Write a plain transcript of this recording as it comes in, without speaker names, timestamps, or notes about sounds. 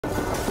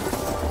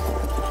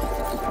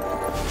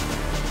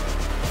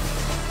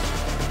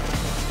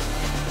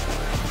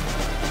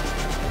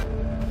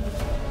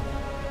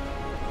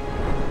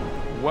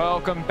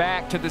Welcome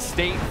back to the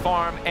State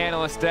Farm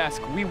Analyst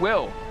Desk. We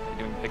will be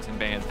doing picks and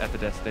bans at the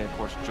desk today, of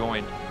course,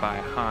 joined by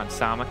Han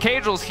Sama.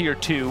 Cagel's here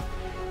too.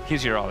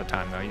 He's here all the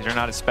time, though. You're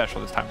not as special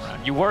this time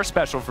around. You were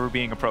special for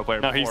being a pro player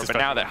before, but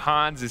now that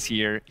Hans is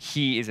here,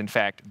 he is, in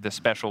fact, the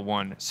special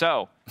one.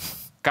 So,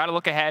 got to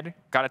look ahead.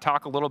 Got to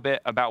talk a little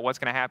bit about what's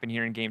going to happen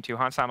here in Game 2.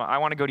 Han Sama, I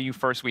want to go to you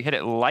first. We hit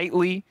it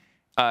lightly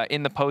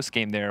in the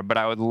post-game there, but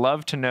I would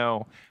love to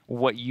know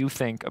what you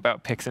think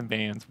about picks and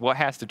bans. What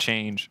has to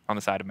change on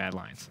the side of Mad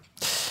Lions?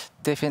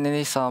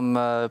 Definitely some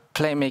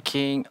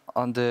playmaking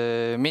on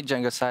the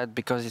mid-jungle side,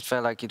 because it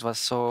felt like it was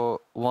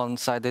so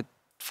one-sided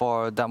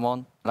for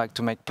Damwon, like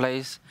to make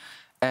plays,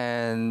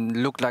 and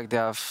look like they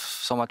have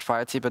so much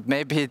variety, but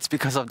maybe it's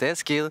because of their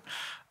skill.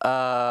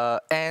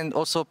 And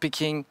also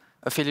picking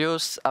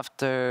Aphelios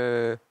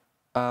after,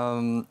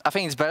 I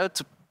think it's better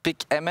to pick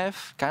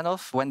MF, kind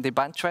of, when they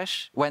ban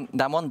Trash, when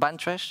Damwon ban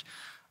Trash,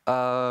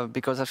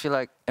 because I feel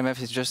like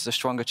MF is just a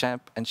stronger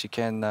champ, and she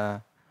can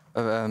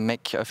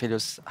make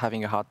Aphelios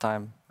having a hard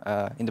time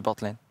in the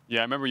bot lane. Yeah,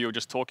 I remember you were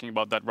just talking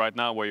about that right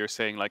now, where you're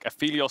saying like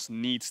Aphelios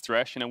needs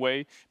Thresh in a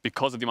way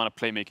because of the amount of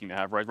playmaking they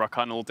have, right?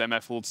 Rakan ult,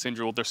 MF ult,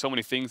 Syndra ult. There's so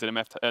many things that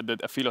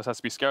that Aphelios has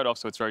to be scared of,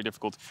 so it's very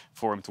difficult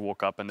for him to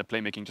walk up, and the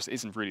playmaking just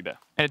isn't really there.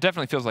 And it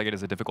definitely feels like it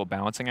is a difficult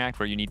balancing act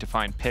where you need to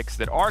find picks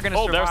that are going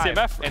to survive there's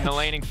the MF. in the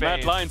laning phase.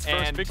 Mad Lions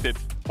first picked it.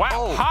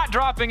 Wow, hot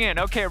dropping in.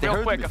 Okay,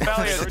 real quick. Me.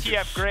 Aphelios,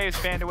 TF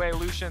Graves, banned away,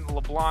 Lucian,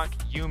 LeBlanc,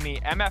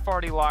 Yuumi, MF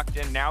already locked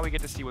in. Now we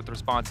get to see what the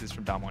response is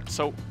from Damwon.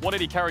 So what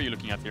AD carry are you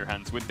looking at here,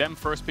 Hans? With them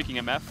first picking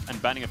MF and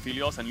banning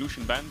Aphelios and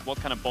Lucian banned, what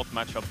kind of bot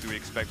matchup do we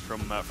expect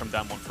from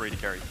Damwon for AD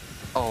carry?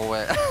 Oh,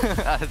 well,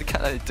 I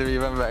kind of need to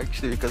remember,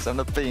 actually, because I'm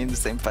not playing the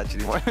same patch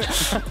anymore.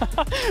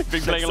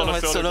 Been playing a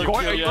lot of solo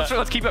queue, yeah.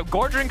 Let's keep up.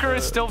 Gordrinker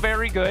is still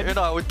very good. You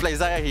know, I would play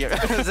Zaya here.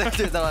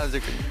 No, I'm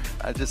joking.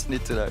 I just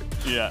need to know.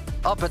 Yeah.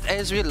 Oh, but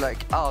Azir,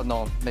 like, oh,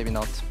 no, maybe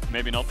not.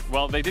 Maybe not.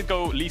 Well, they did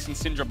go Lee and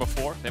Syndra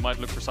before. They might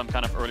look for some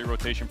kind of early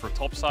rotation for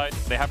top side.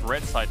 They have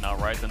red side now,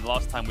 right? And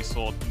last time we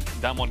saw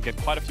Damwon get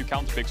quite a few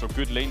counter picks or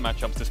good lane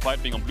matchups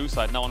despite being on blue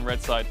side. Now on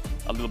red side,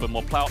 a little bit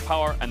more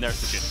power, and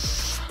there's the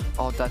Jhin.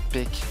 Oh, that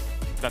pick.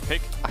 That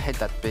pick? I hate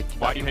that pick.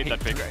 Why do you hate that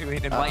pick?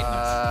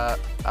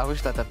 I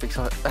wish that pick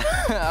so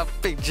I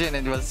picked Jhin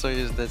and it was so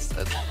useless.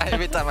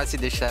 Every time I see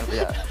this champ,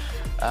 yeah.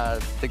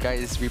 The guy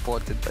is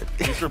reported. But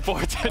he's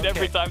reported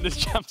every time this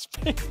champ's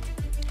picked.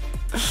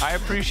 I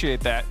appreciate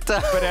that,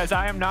 but as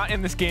I am not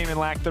in this game and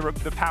lack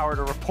the power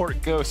to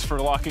report ghosts for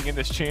locking in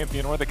this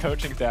champion or the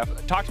coaching staff,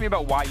 talk to me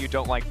about why you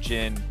don't like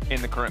Jhin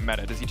in the current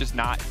meta. Does he just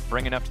not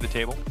bring enough to the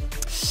table?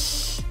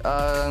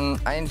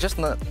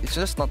 It's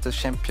just not a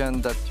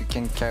champion that you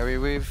can carry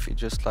with. It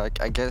just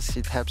like, I guess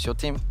it helps your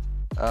team.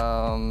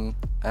 Yeah,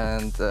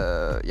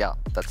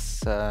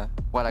 that's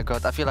what I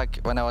got. I feel like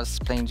when I was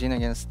playing Jhin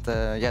against,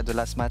 the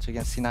last match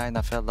against C9,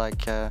 I felt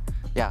like,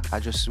 yeah, I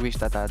just wish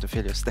that I had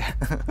Aphelios there.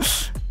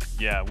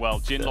 Yeah, well,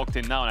 Jhin locked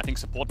in now, and I think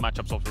support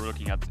matchups also we're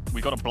looking at.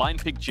 We got a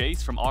blind pick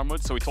Jayce from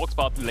Armut, so we talked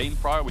about lane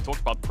prior, we talked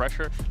about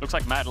pressure. Looks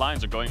like Mad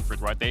Lions are going for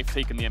it, right? They've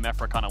taken the MF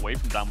Rakan away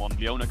from Damwon.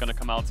 Leona gonna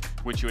come out,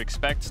 which you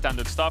expect,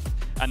 standard stuff.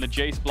 And the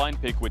Jayce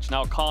blind pick, which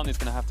now Khan is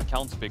gonna have to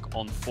counter pick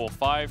on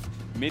 4-5.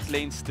 Mid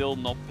lane still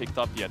not picked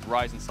up yet.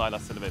 Ryze and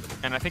Sylas still available.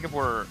 And I think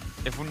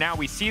if now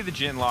we see the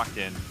Jhin locked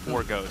in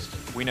for Ghost,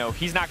 we know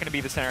he's not going to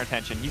be the center of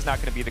attention, he's not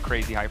going to be the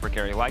crazy hyper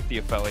carry like the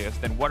Aphelios,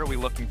 then what are we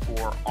looking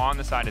for on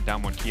the side of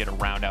Damwon KIA to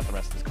round out the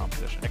rest of this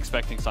composition?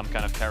 Expecting some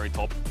kind of carry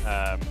top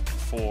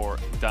for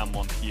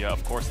Damwon KIA.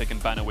 Of course, they can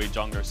ban away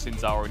junglers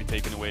since already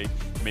taken away.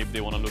 Maybe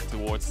they want to look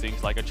towards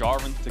things like a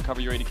Jarvan to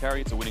cover your AD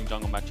carry. It's a winning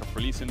jungle matchup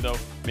for Lee Sin, though.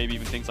 Maybe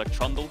even things like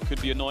Trundle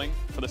could be annoying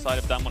for the side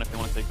of Damwon if they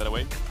want to take that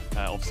away.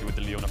 Obviously with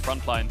the Leona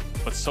frontline,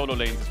 but solo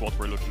lanes is what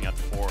we're looking at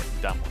for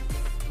Damwon.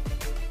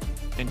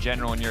 In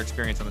general, in your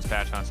experience on this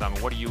patch, Han Sama,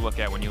 what do you look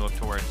at when you look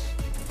towards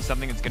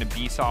something that's going to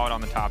be solid on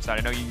the top side?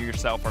 I know you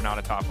yourself are not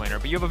a top laner,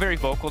 but you have a very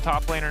vocal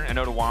top laner, and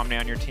Wamne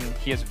on your team.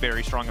 He has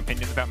very strong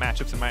opinions about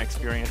matchups in my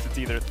experience. It's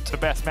either the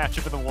best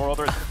matchup in the world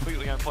or it's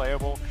completely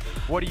unplayable.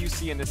 What do you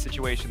see in this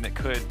situation that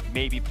could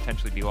maybe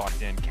potentially be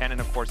locked in? Kennen,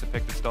 of course, a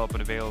pick that's still up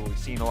and available. We've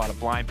seen a lot of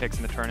blind picks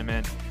in the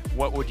tournament.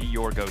 What would be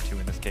your go-to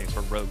in this case,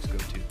 or Rogue's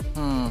go-to?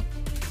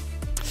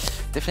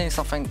 Definitely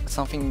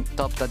something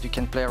top that you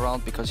can play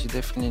around, because you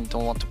definitely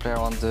don't want to play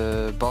around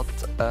the bot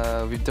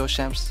with those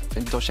champs. I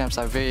think those champs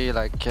are very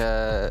like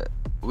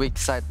weak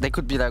side. They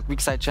could be like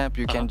weak side champ.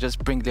 You can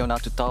just bring Leona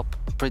to top,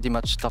 pretty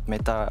much top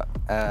meta.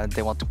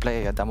 They want to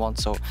play at Damwon,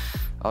 so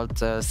I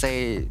would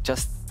say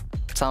just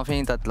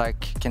something that like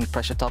can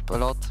pressure top a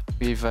lot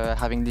with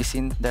having Lee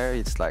Sin there.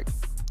 It's like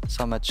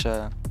so much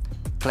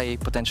play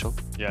potential.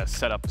 Yeah,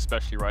 setup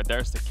especially, right?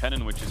 There's the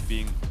Kennen, which is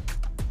being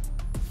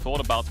thought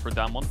about for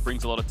Damwon,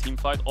 brings a lot of team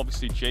fight.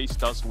 Obviously, Jayce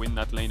does win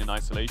that lane in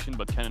isolation,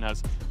 but Kennen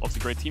has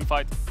obviously great team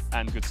fight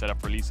and good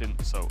setup for Lee Sin.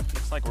 So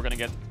looks like we're gonna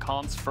get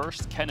Khan's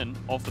first Kennen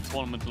of the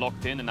tournament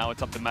locked in, and now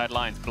it's up to Mad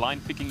Lions.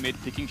 Blind picking mid,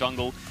 picking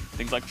jungle.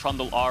 Things like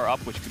Trundle are up,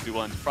 which could do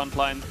well in the front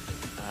line.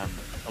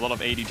 A lot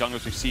of AD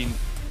junglers we've seen.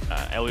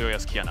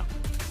 Elyoya's KIA now.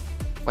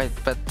 Wait,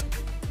 but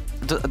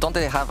don't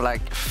they have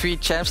like 3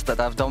 champs that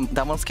have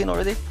diamond skin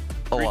already?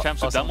 3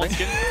 champs with diamond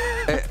skin?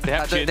 They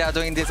are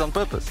doing this on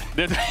purpose.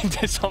 They're doing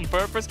this on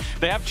purpose?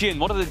 They have Jhin.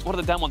 What are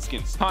the diamond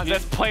skins? Hans,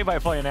 that's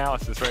play-by-play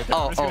analysis right there.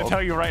 I'm just going to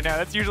tell you right now.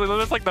 That's usually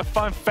that's like the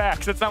fun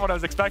facts. That's not what I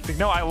was expecting.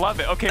 No, I love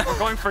it. Okay, we're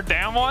going for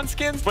diamond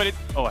skins, but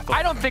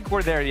I don't think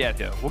we're there yet,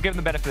 though. We'll give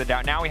them the benefit of the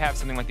doubt. Now we have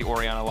something like the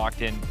Orianna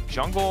locked in.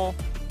 Jungle,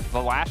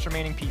 the last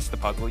remaining piece of the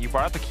puzzle. You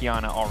brought up the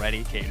Kiana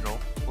already, Casual.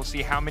 We'll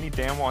see how many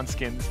Damwon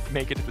skins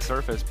make it to the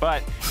surface.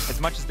 But as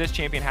much as this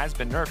champion has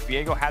been nerfed,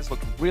 Viego has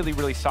looked really,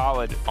 really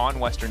solid on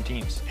Western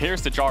teams.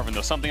 Here's the Jarvan,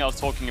 though, something I was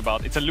talking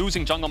about. It's a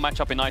losing jungle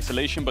matchup in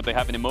isolation, but they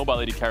have an immobile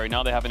AD carry.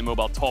 Now they have an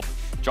immobile top.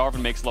 Jarvan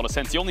makes a lot of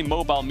sense. The only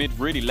mobile mid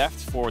really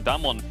left for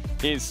Damwon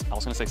is, I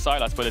was going to say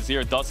Sylas, but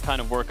Azir does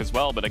kind of work as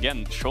well. But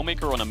again,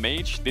 ShowMaker on a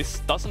mage, this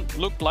doesn't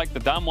look like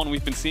the Damwon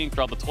we've been seeing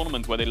throughout the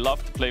tournament, where they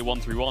love to play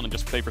 1-3-1 and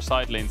just play for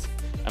side lanes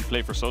and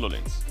play for solo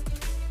lanes.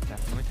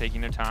 Definitely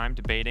taking their time,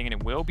 debating, and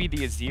it will be the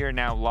Azir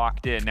now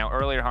locked in. Now,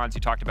 earlier, Hans, you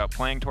talked about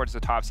playing towards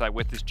the top side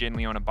with this Jhin,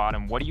 Leona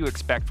bottom. What do you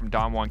expect from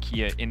DWG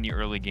KIA in the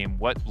early game?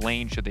 What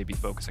lane should they be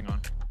focusing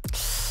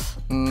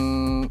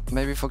on?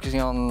 Maybe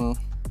focusing on...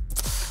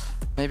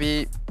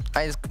 Maybe...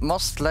 It's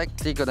most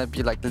likely gonna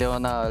be like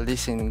Leona, Lee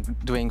Sin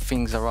doing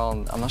things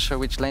around. I'm not sure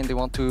which lane they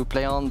want to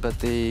play on, but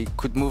they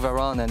could move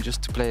around and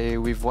just to play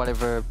with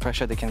whatever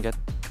pressure they can get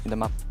in the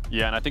map.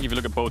 Yeah, and I think if you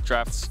look at both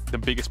drafts, the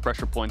biggest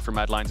pressure point for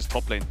Mad Lions is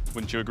top lane.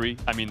 Wouldn't you agree?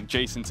 I mean,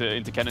 Jayce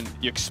into Kennen,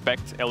 you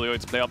expect Elyoya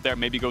to play up there,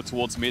 maybe go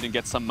towards mid and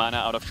get some mana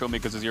out of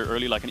ShowMaker's Azir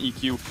early, like an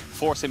EQ,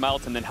 force him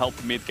out and then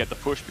help mid get the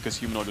push because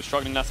Humanoid was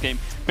struggling last game.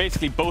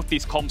 Basically, both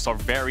these comps are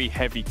very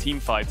heavy team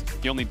fights.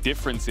 The only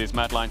difference is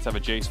Mad Lions have a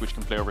Jayce which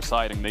can play over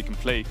side and they can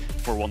play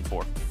for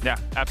 1-4. Yeah,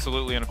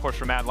 absolutely. And of course,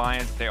 for Mad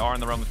Lions, they are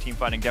in the realm of team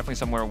fighting, definitely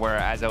somewhere where,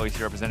 as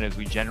LEC representatives,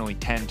 we generally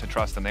tend to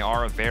trust them. They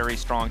are a very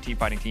strong team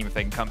fighting team if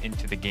they can come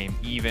into the game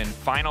even.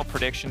 Final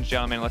predictions,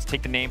 gentlemen. Let's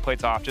take the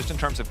nameplates off. Just in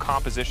terms of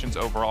compositions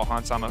overall,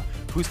 Hansama,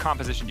 whose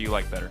composition do you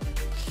like better?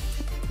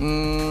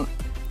 I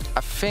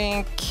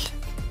think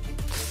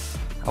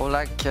I would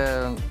like.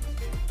 I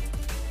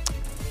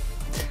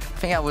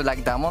think I would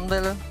like Diamond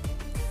better,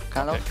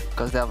 kind of,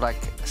 because they have like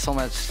so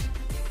much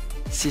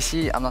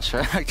CC. I'm not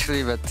sure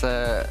actually, but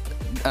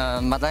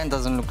Mad Lion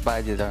doesn't look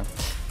bad either.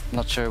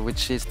 Not sure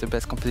which is the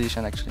best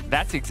composition, actually.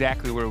 That's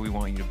exactly where we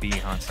want you to be,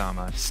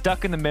 Hansama.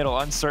 Stuck in the middle,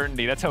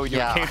 uncertainty. That's how we do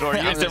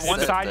it. Is there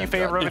one side you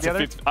favor over the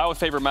other? I would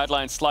favor Mad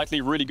Lions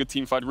slightly. Really good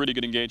team fight, really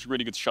good engage,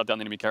 really good shut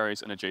down enemy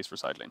carries, and a Jayce for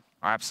side lane.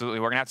 Absolutely.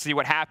 We're going to have to see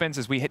what happens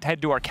as we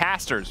head to our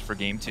casters for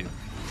game 2.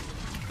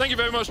 Thank you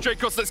very much,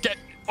 Dracos. Let's get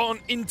on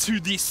into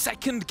the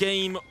second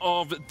game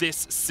of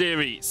this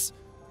series.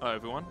 Hello,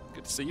 everyone.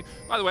 Good to see you.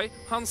 By the way,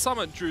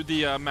 Hansama drew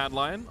the Mad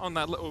Lion on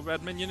that little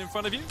red minion in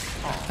front of you.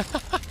 Oh.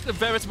 A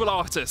veritable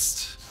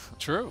artist.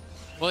 True.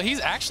 Well,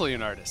 he's actually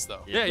an artist, though.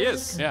 Yeah, he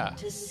is. Yeah.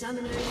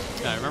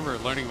 I remember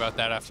learning about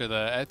that after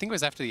I think it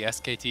was after the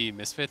SKT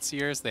Misfits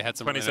years. They had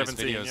some really nice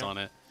videos on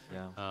it.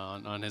 Yeah.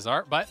 On his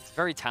art, but he's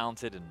very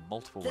talented in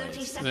multiple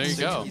ways. There you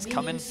go. He's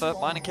come in for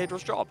mine and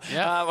Caedrel's job.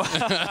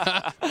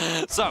 Yeah.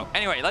 So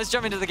anyway, let's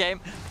jump into the game.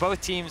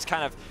 Both teams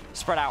kind of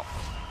spread out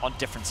on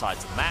different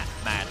sides of the map.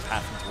 Mad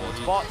pathing towards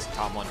bots,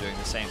 Damwon doing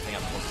the same thing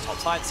up towards the top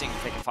side, seeing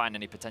if they can find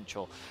any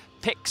potential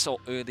picks or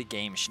early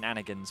game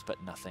shenanigans,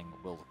 but nothing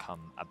will come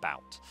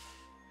about.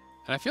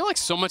 And I feel like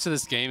so much of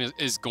this game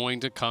is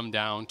going to come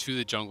down to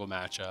the jungle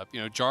matchup.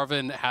 You know,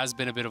 Jarvan has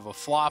been a bit of a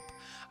flop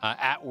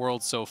at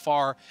Worlds so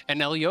far,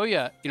 and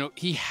Elyoya, you know,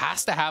 he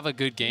has to have a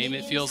good game,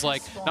 it feels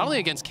like, not only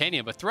against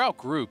Kenya, but throughout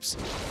groups.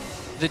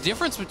 The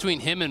difference between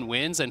him and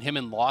wins and him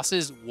and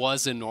losses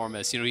was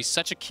enormous. You know, he's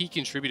such a key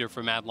contributor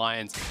for Mad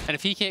Lions. And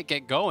if he can't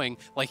get going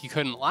like he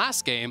couldn't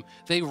last game,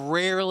 they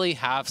rarely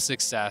have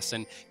success.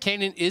 And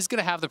Kennen is going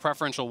to have the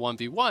preferential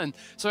 1v1,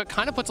 so it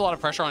kind of puts a lot of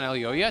pressure on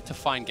Elyoya to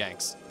find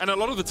ganks. And a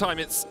lot of the time,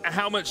 it's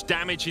how much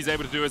damage he's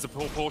able to do as a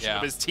proportion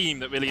of his team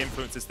that really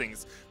influences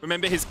things.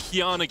 Remember his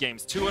Kiana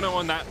games, 2-0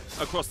 on that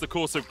across the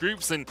course of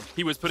groups, and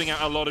he was putting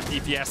out a lot of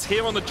DPS.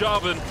 Here on the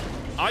Jarvan,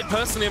 I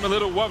personally am a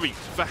little worried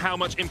for how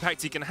much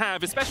impact he can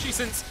have, especially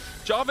since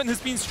Jarvan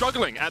has been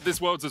struggling at this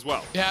Worlds as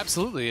well. Yeah,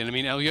 absolutely. And I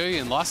mean, Elyoya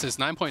in losses,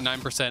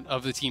 9.9%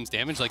 of the team's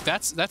damage. Like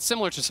that's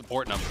similar to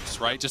support numbers,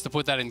 right? Just to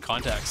put that in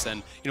context.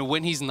 And you know,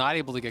 when he's not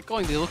able to get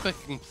going, they look like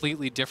a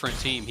completely different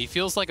team. He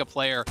feels like a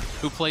player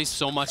who plays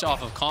so much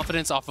off of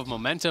confidence, off of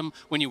momentum.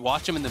 When you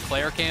watch him in the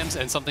player cams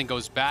and something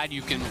goes bad,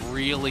 you can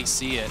really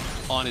see it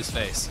on his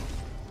face.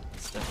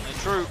 It's definitely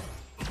true.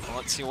 Well,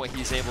 let's see what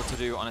he's able to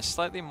do on a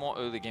slightly more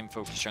early game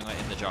focused jungler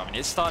in the Jarvan.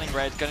 He's starting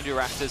red, going to do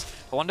Rafters.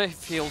 I wonder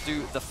if he'll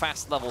do the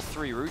fast level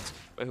 3 route,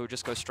 where he'll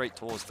just go straight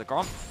towards the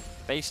Grom.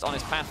 Based on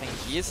his pathing,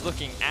 he is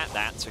looking at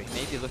that, so he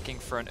may be looking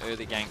for an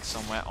early gank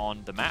somewhere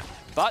on the map.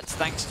 But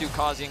thanks to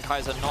Carzzy and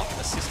Kaiser not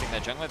assisting their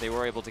jungler, they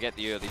were able to get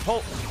the early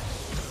pull.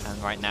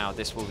 And right now,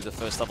 this will be the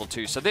first level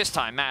 2. So this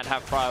time, Mad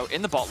have Prio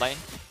in the bot lane.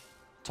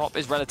 Top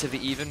is relatively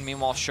even.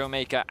 Meanwhile,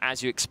 ShowMaker,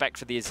 as you expect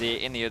for the Azir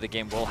in the other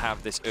game, will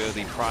have this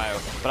early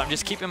prio. But I'm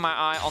just keeping my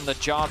eye on the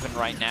Jarvan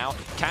right now.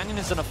 Kennen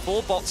is in a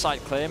full bot side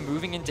clear,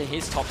 moving into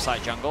his top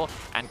side jungle.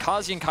 And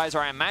Carzzy and Kaiser,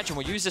 I imagine,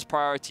 will use this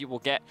priority. Will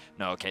get...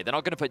 No, okay, they're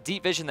not going to put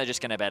deep vision. They're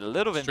just going to bet a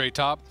little bit... Straight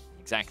top.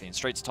 Exactly, and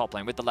straight to top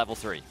lane with the level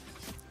 3.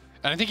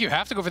 And I think you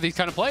have to go for these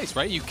kind of plays,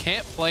 right? You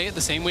can't play it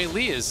the same way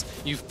Lee is.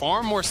 You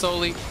farm more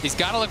slowly. He's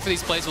got to look for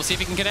these plays. We'll see if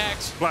he can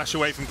connect. Flash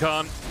away from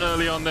Khan.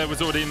 Early on there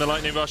was already in the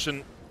lightning rush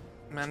and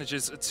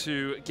manages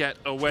to get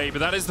away. But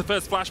that is the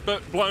first flash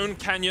blown.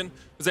 Canyon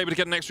was able to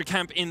get an extra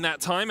camp in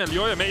that time.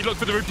 Elyoya may look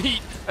for the repeat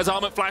as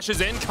Armut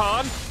flashes in.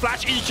 Khan,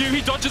 flash EQ,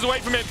 he dodges away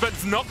from it, but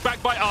it's knocked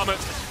back by Armut.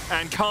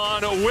 And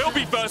Khan will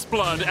be first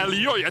blood.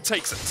 Elyoya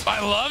takes it.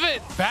 I love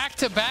it.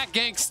 Back-to-back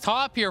ganks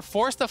top here.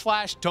 Force the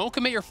flash. Don't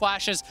commit your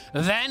flashes.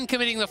 Then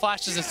committing the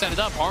flashes to set it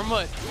up.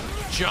 Armut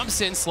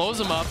jumps in, slows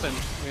him up, and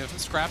we have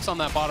scraps on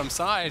that bottom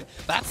side.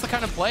 That's the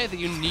kind of play that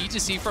you need to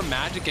see from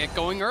Mad to get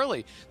going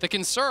early. The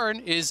concern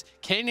is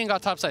Canyon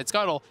got topside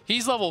scuttle.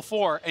 He's level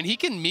 4, and he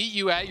can meet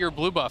you at your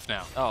blue buff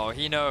now. Oh,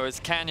 he knows.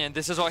 Canyon,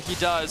 this is what he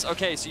does.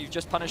 Okay, so you've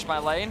just punished my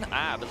lane?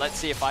 But let's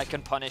see if I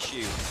can punish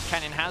you.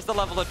 Canyon has the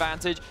level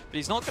advantage, but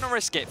he's not going to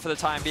risk it for the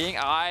time being.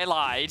 I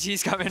lied.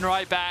 He's coming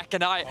right back,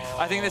 and I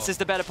think this is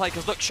the better play,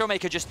 because look,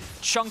 ShowMaker just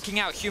chunking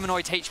out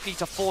Humanoid's HP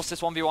to force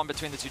this 1v1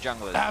 between the two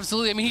junglers.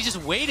 Absolutely. I mean, he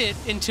just waited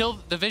until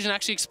the vision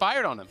actually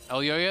expired on him.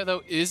 Elyoya,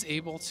 though, is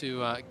able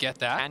to get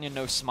that. Canyon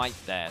no smite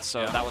there,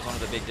 so that was one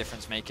of the big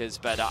difference makers.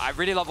 But I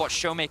really love what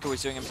ShowMaker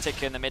was doing, in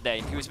particular in the mid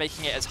lane. He was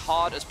making it as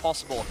hard as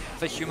possible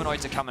for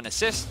Humanoid to come and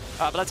assist.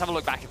 But let's have a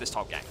look back at this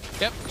top gang.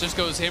 Yep, just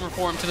goes hammer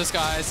form to the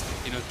skies,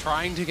 you know,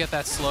 trying to get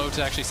that slow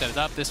to actually set it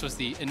up. This was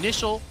the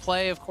initial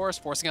play, of course,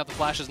 forcing out the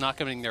flashes, not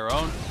committing their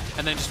own,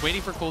 and then just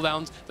waiting for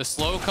cooldowns. The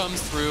slow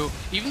comes through.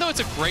 Even though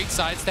it's a great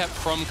sidestep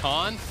from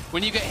Khan,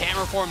 when you get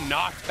hammer form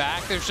knocked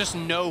back, there's just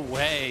no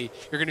way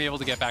you're going to be able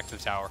to get back to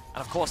the tower.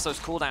 And of course, those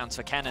cooldowns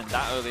for Kennen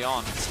that early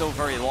on, still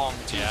very long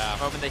too. Yeah.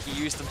 The moment that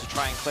he used them to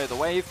try and clear the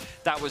wave,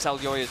 that was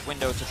Elyoya's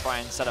window to try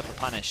and set up a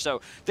punish.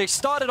 So they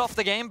started off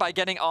the game by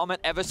getting Armut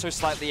ever so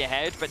slightly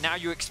ahead, but now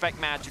you expect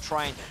Mad to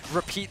try and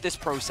repeat this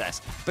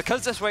process.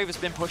 Because this wave has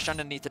been pushed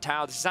underneath the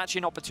tower, this is actually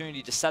an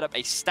opportunity to set up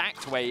a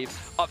stacked wave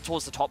up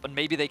towards the top, and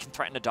maybe they can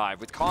threaten a dive.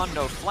 With Khan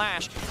no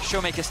flash,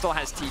 ShowMaker still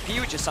has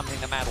TP, which is something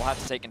that Mad will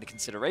have to take into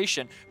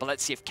consideration, but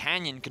let's see if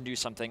Canyon can do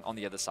something on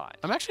the other side.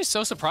 I'm actually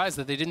so surprised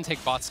that they didn't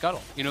take bot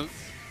scuttle. You know,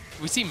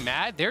 we see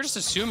Mad, they're just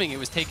assuming it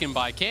was taken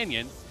by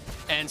Canyon,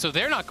 and so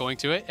they're not going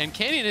to it, and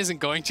Canyon isn't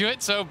going to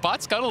it, so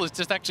bot scuttle is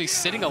just actually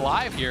sitting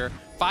alive here.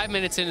 5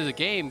 minutes into the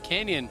game,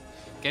 Canyon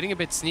getting a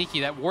bit sneaky.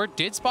 That ward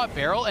did spot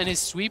BeryL, and his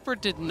sweeper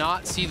did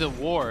not see the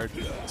ward,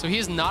 so he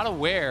is not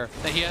aware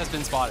that he has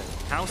been spotted.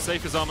 How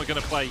safe is Armut going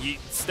to play? He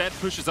instead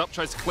pushes up,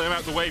 tries to clear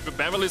out the wave, but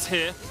BeryL is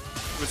here.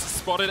 Was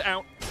spotted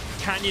out.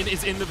 Canyon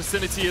is in the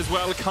vicinity as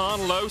well.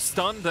 Khan low,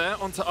 stunned there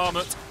onto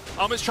Armut.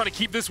 Armut's trying to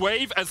keep this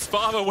wave as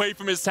far away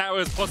from his tower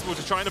as possible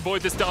to try and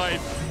avoid this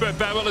dive, but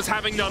BeryL is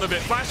having none of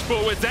it. Flash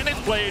forward, then it's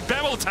played,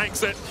 BeryL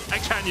tanks it,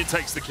 and Canyon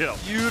takes the kill.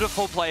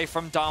 Beautiful play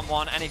from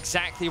Damwon, and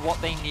exactly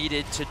what they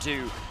needed to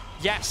do.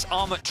 Yes,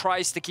 Armut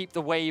tries to keep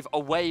the wave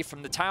away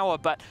from the tower,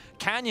 but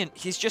Canyon,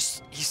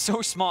 he's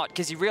so smart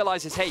because he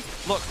realizes, hey,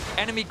 look,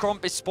 enemy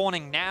Gromp is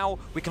spawning now.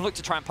 We can look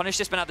to try and punish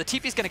this, but now the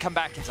TP is going to come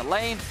back into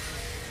lane.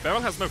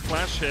 BeryL has no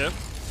flash here.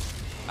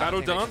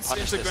 Battle dance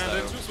into Grand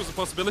Entrance was a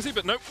possibility,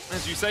 but nope,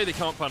 as you say, they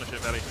can't punish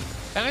it, Belly.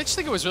 And I just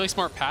think it was really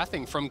smart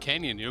pathing from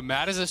Canyon. You know,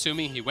 Matt is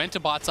assuming he went to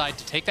bot side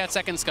to take that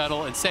second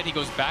scuttle. Instead, he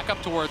goes back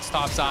up towards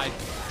top side.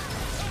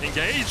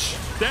 Engage.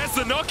 There's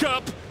the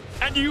knock-up.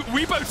 And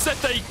we both said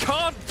they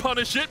can't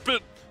punish it,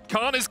 but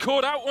Khan is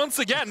caught out once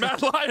again.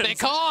 Mad Lions. They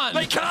can't.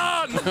 They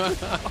can't.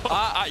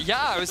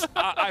 Yeah,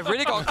 I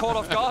really got caught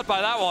off guard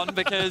by that one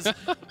because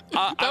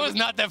that was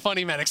not that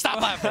funny, Medic.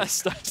 Stop laughing.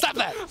 Stop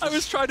that. I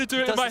was trying to do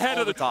it in my head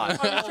at the time.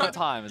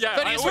 Yeah,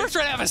 but we're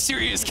trying to have a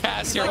serious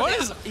cast here. What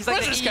is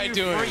this guy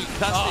doing?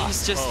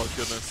 He's just. Oh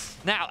goodness.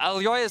 Now,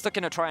 Elyoya is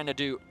looking to try and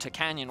do to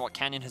Canyon what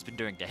Canyon has been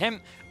doing to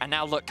him. And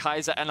now, look,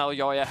 Kaiser and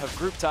Elyoya have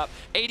grouped up.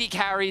 80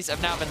 carries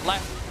have now been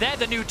left. They're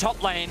the new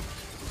top lane.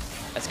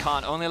 As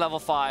Khan, only level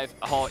 5.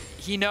 Oh,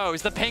 he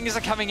knows. The pings are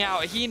coming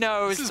out. He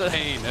knows. This is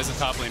pain as a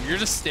top lane. You're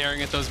just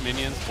staring at those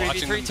minions,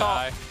 watching them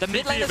die. The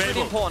mid lane is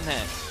really important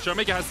here.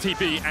 ShowMaker has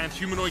TP, and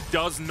Humanoid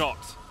does not.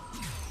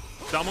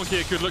 Damwon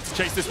here could look to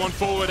chase this one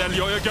forward.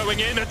 Elyoya going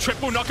in, a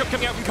triple knockup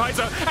coming out from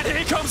Kaiser, and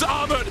here comes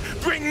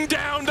Armut, bring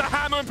down the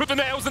hammer and put the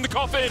nails in the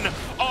coffin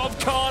of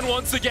Khan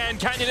once again.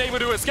 Canyon able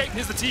to escape.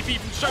 Here's the TP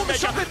from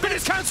ShowMaker, but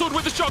it's cancelled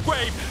with the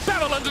shockwave.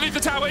 BeryL underneath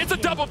the tower. It's a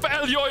double for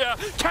Elyoya.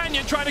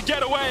 Canyon trying to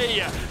get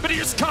away, but he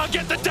just can't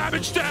get the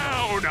damage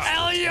down.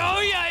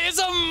 Elyoya is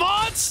a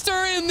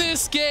monster in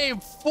this game.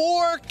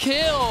 4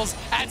 kills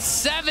at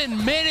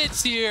 7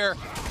 minutes here.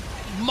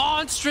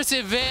 monstrous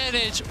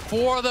advantage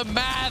for the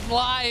Mad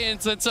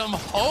Lions and some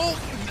hope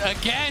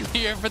again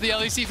here for the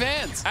LEC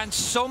fans. And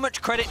so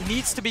much credit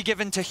needs to be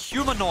given to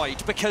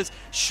Humanoid because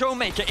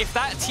ShowMaker, if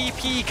that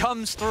TP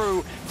comes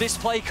through, this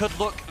play could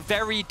look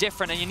very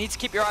different. And you need to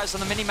keep your eyes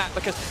on the minimap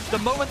because the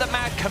moment that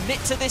Mad commit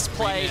to this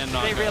play,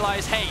 they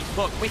realize, hey,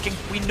 look,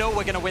 we know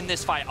we're going to win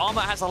this fight.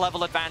 Armut has a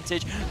level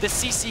advantage. The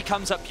CC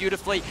comes up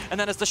beautifully. And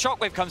then as the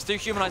shockwave comes through,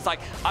 Humanoid's like,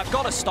 I've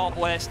got to stop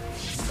this.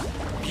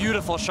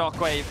 Beautiful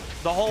shockwave.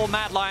 The whole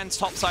Mad Lions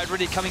top side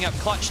really coming up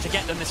clutch to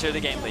get them this early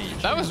game lead.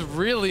 That was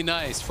really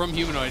nice from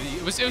Humanoid.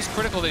 It was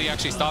critical that he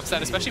actually stops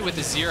that, especially with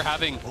Azir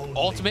having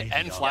ultimate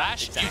and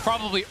flash. You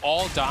probably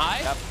all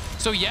die. Yep.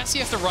 So yes, he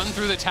has to run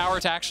through the tower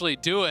to actually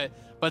do it.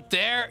 But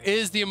there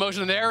is the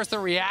emotion, there is the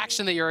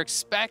reaction that you're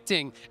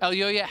expecting.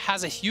 Elyoya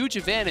has a huge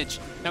advantage.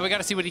 Now we got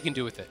to see what he can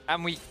do with it.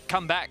 And we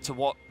come back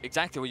to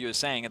exactly what you were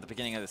saying at the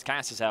beginning of this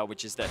cast, Isel,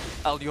 which is that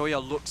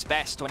Elyoya looks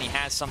best when he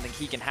has something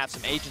he can have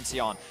some agency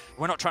on.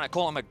 We're not trying to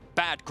call him a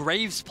bad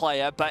Graves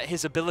player, but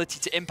his ability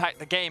to impact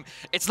the game,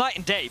 it's night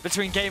and day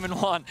between game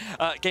one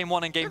and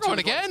game two,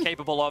 again. He's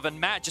capable of, and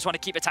Matt just want to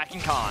keep attacking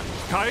Khan.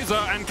 Kaiser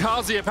and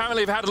Carzzy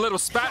apparently have had a little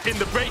spat in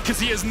the break because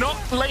he is not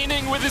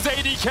laning with his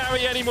AD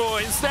carry anymore.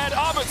 Instead,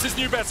 Armut's his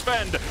new best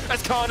friend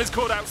as Khan is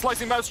caught out.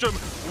 Slicing Maelstrom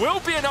will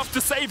be enough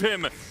to save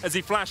him as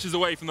he flashes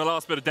away from the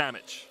last bit of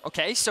damage.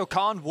 Okay, so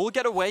Khan will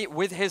get away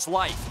with his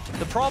life.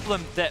 The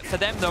problem for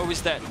them, though,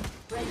 is that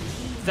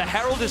the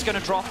Herald is going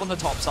to drop on the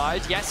top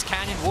side. Yes,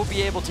 Canyon will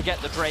be able to get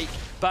the Drake,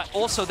 but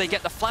also they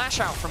get the flash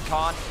out from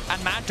Khan,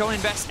 and Mad don't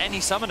invest any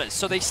summoners,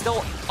 so they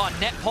still are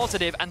net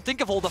positive. And think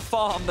of all the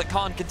farm that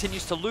Khan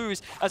continues to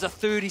lose as a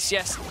 30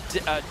 CS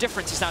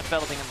difference is now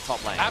developing in the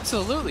top lane.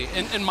 Absolutely.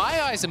 In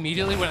my eyes,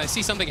 immediately when I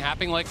see something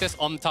happening like this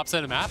on the top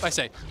side of the map, I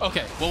say,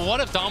 okay, well,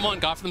 what if Damwon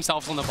got for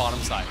themselves on the bottom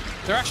side?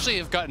 They actually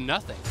have gotten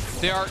nothing.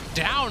 They are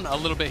down a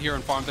little bit here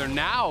in farm. They're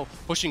now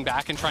pushing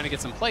back and trying to get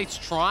some plates,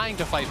 trying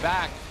to fight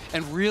back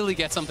and really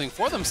get something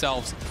for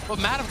themselves. But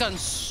Mad have gotten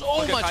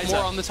so much more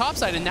on the top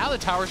side, and now the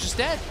tower's just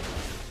dead.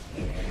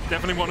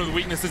 Definitely one of the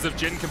weaknesses of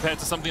Jhin compared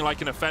to something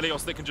like an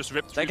Aphelios that can just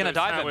rip through those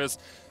towers.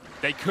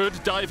 They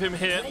could dive him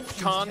here.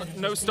 Khan,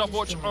 no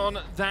stopwatch on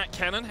that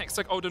Kennen.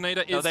 Hextech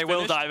Odonator is they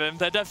will dive him.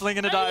 They're definitely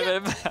going to dive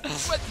him.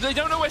 But they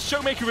don't know where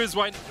ShowMaker is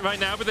right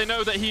now, but they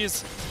know that he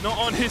is not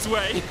on his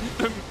way.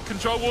 The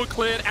control wall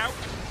cleared out.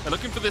 They're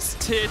looking for this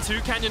tier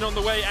 2 Canyon on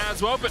the way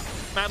as well, but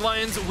Mad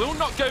Lions will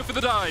not go for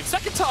the dive.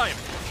 Second time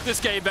this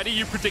game, Benny,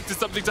 you predicted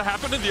something to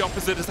happen and the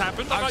opposite has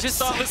happened. I might just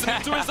start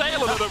listening to Azir a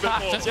little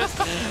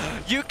bit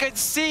more. You could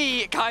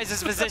see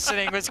Kaiser's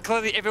positioning was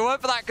clearly, if it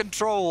weren't for that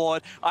control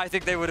ward, I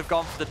think they would have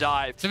gone for the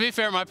dive. To be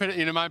fair, my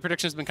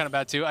prediction has been kind of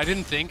bad too. I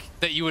didn't think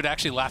that you would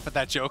actually laugh at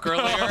that joke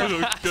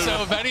earlier.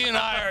 So Benny and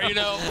I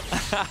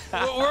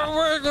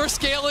are, we're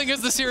scaling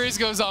as the series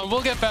goes on.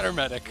 We'll get better,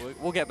 Medic.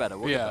 We'll get better.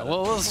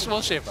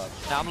 We'll shape up.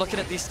 Now I'm looking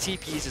at these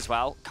TPs as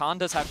well. Khan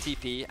does have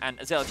TP, and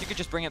Azir, if you could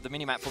just bring up the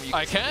minimap for me.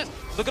 I can.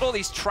 Look at all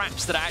these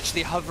traps that are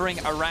actually hovering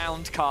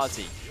around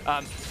Carzzy.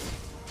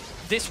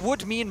 This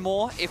would mean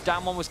more if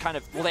Damwon was kind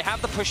of, well, they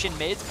have the push in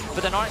mid,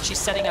 but they're not actually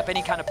setting up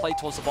any kind of play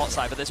towards the bot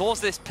side. But there's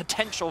also this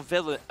potential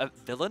vision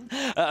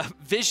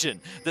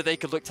that they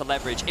could look to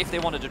leverage if they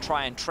wanted to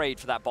try and trade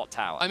for that bot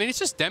tower. I mean, it's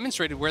just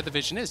demonstrated where the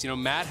vision is.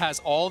 Mad has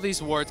all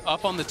these wards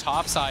up on the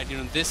top side,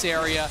 this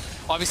area.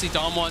 Obviously,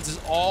 Damwon's is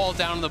all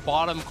down in the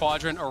bottom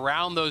quadrant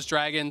around those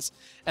dragons.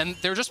 And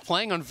they're just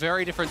playing on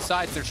very different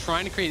sides. They're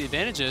trying to create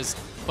advantages,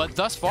 but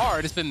thus far,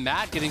 it has been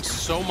Mad getting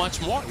so much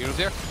more.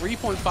 They're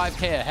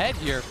 3.5K ahead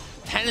here.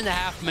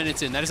 10.5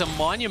 minutes in. That is a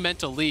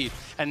monumental lead.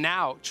 And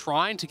now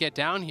trying to get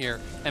down here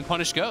and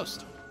punish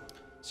Ghost.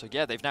 So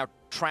yeah, they've now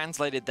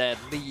translated their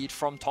lead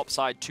from top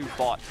side to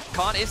bot.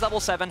 Khan is level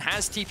 7,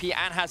 has TP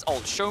and has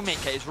ult.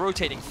 ShowMaker is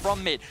rotating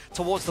from mid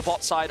towards the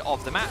bot side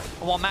of the map.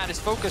 And while Mad is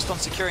focused on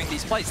securing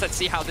these plates, let's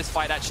see how this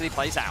fight actually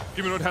plays out.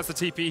 Humanoid has the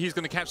TP. He's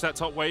going to catch that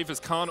top wave as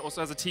Khan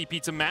also has a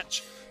TP to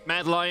match.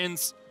 Mad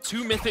Lions,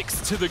 2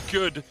 mythics to the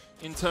good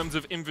in terms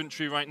of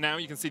inventory right now.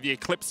 You can see the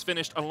Eclipse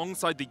finished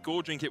alongside the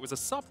Gore Drink. It was a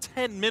sub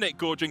 10-minute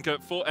Gore Drinker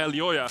for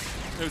Elyoya.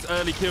 Those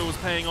early kills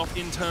paying off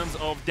in terms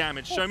of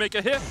damage.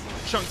 ShowMaker here,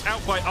 chunked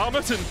out by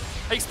Armut, and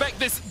expect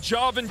this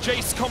Jarvan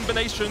Jayce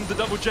combination, the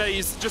double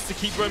J's, just to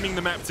keep roaming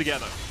the map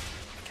together.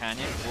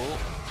 Canyon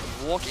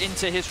will walk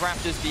into his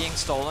Raptors being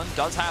stolen,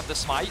 does have the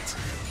smite,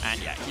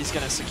 and yeah, he's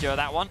going to secure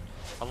that one,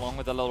 along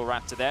with the little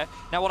Raptor there.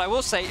 Now what I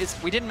will say is,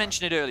 we didn't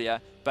mention it earlier,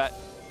 but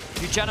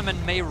you gentlemen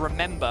may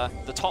remember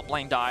the top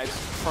lane dives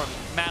from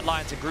Mad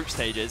Lions and group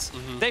stages.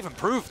 They've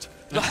improved.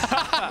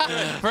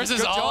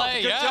 Versus Ale,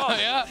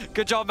 yeah.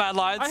 Good job, Mad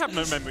Lions. I have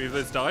no memory of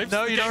those dives.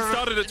 No, you the game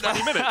started at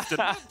 20 minutes,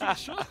 didn't it?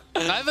 Sure.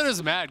 Neither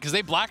is Mad, because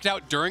they blacked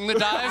out during the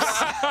dives.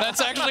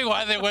 That's actually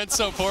why they went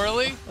so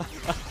poorly.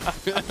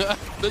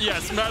 But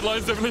yes, Mad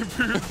Lions definitely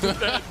improved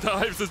their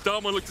dives as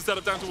Darmon looked to set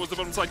up down towards the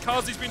bottom side.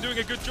 Carzzy's been doing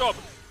a good job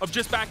of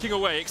just backing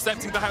away,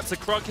 accepting perhaps a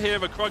Krug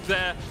here, a Krug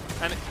there,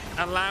 and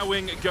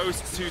allowing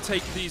Ghost to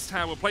take these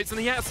tower plates. And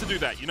he has to do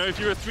that. You know, if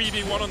you're a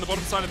 3v1 on the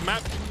bottom side of the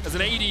map, as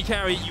an AD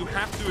carry, you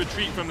have to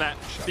retreat from that.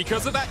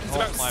 Because of that, he's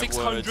about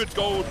 600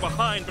 gold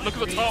behind, but look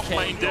at the top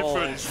lane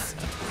difference.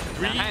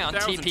 Hang on,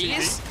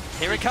 TPs.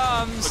 Here it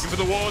comes. Looking for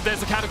the ward.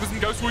 There's a Cataclysm.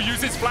 Ghost will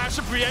use his flash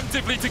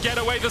preemptively to get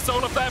away. The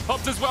Solar Flare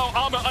popped as well.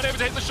 Armut unable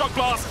to hit the Shock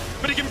Blast,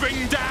 but he can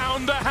bring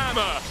down the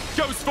hammer.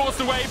 Ghost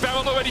forced away.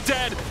 BeryL already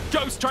dead.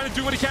 Ghost trying to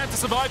do what he can to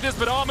survive this,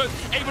 but Armut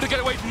able to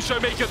get away from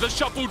ShowMaker. The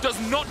shuffle does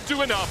not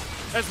do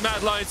enough as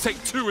Mad Lions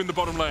take 2 in the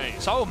bottom lane.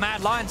 So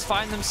Mad Lions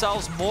find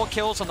themselves more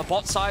kills on the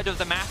bot side of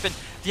the map, and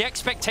the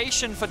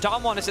expectation for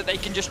Damwon is that they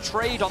can just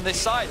trade on this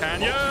side.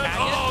 Canyon.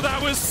 Oh,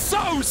 that was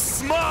so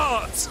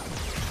smart.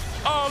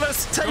 Oh,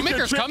 let's take a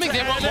trip coming. to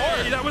They want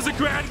LA. more. That was a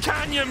Grand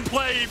Canyon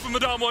play from the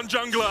Damwon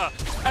jungler.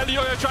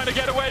 Elyoya trying to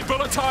get away.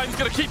 Bullet time's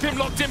going to keep him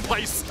locked in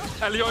place.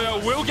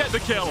 Elyoya will get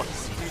the kill.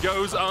 He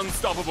goes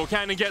unstoppable.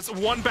 Cannon gets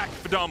 1 back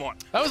for Damwon.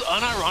 That was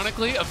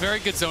unironically a very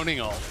good zoning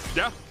ult.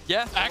 Yeah.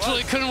 Yeah,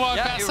 Actually couldn't walk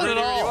past it at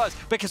all. Really was.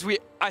 Because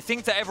I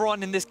think that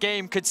everyone in this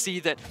game could see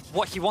that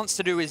what he wants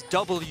to do is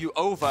W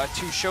over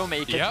to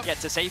ShowMaker to get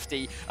to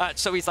safety.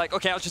 So he's like,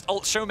 okay, I'll just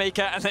ult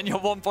ShowMaker, and then your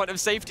 1 point of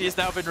safety has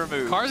now been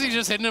removed. Carzzy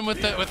just hitting him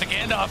with the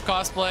Gandalf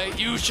cosplay.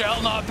 You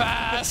shall not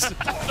pass.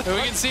 And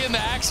we can see in the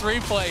Axe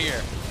replay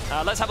here.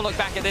 Let's have a look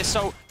back at this.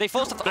 So they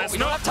forced we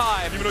don't have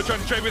time. Humanoid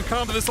trying to trade with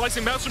Khan, but the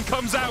Slicing Maelstrom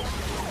comes out.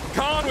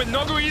 Khan with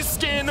Noguri's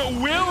skin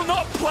will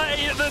not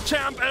play the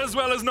champ as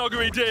well as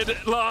Noguri did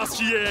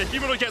last year.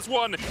 Humanoid gets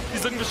 1.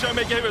 He's looking for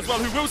ShowMaker here as well,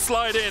 who will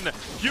slide in.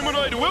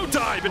 Humanoid will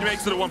die, but he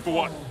makes it a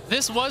 1-for-1.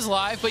 This was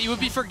live, but you would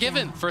be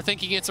forgiven for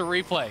thinking it's a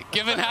replay,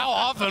 given how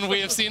often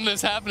we have seen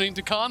this happening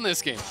to Khan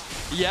this game.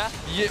 Yeah,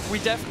 we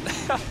definitely...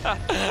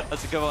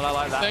 That's a good one, I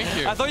like that. Thank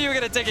you. I thought you were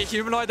going to take a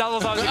Humanoid, that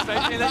was what I was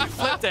expecting, and then you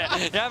flipped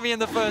it. You had me in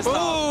the first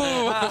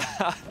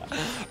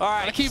half. All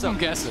right. Gotta keep him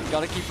guessing.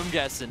 Gotta keep him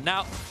guessing.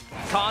 Now,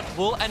 Khan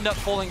will end up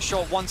falling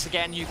short once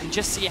again. You can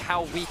just see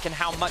how weak and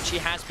how much he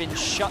has been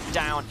shut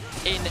down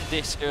in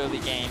this early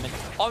game. And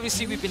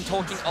obviously, we've been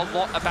talking a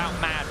lot about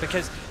Mad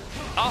because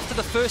after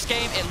the first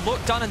game, it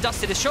looked done and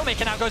dusted as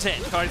ShowMaker now goes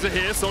in. Kaiser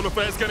here, Solar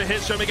Flare's going to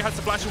hit. ShowMaker has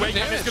to flash away.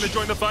 Cannon's going to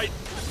join the fight.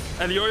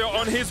 Elyoya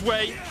on his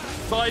way.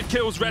 5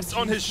 kills rests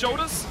on his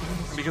shoulders.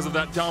 And because of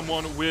that,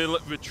 Damwon will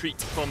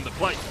retreat from the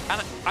play.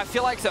 And I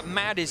feel like that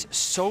Mad is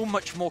so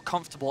much more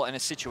comfortable in a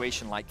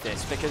situation like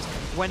this because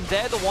when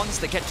they're the ones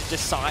that get to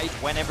decide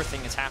when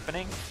everything is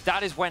happening,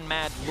 that is when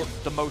Mad look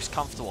the most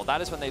comfortable. That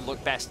is when they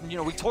look best. And, you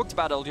know, we talked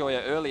about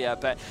Elyoya earlier,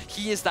 but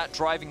he is that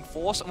driving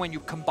force. And when you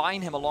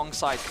combine him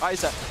alongside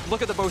Kaiser,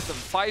 look at the both of them,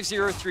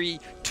 503,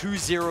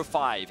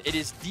 205. It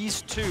is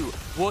these two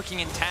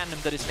working in tandem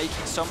that is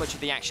making so much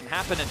of the action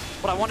happen. And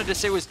what I wanted to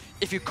say was,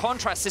 if you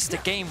contrast this to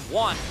game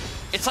 1,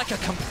 it's like a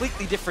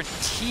completely different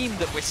team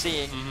that we're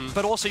seeing,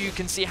 but also you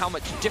can see how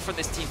much different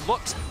this team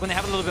looks when they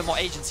have a little bit more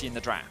agency in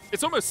the draft.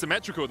 It's almost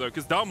symmetrical though,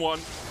 because Damwon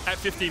at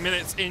 15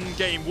 minutes in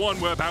game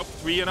 1 were about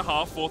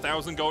 3,500,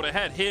 4,000 gold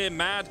ahead. Here,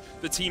 Mad,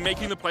 the team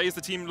making the plays,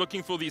 the team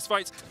looking for these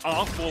fights,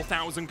 are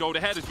 4,000 gold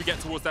ahead as we get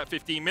towards that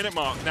 15-minute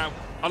mark. Now,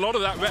 a lot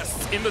of that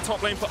rests in the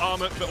top lane for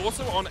Armut, but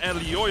also on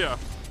Elyoya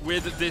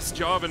with this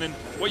Jarvan. And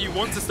what you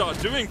want to start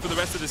doing for the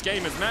rest of this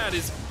game as Mad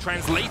is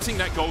translating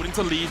that gold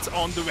into leads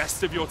on the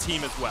rest of your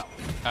team as well.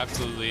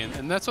 Absolutely,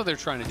 and that's what they're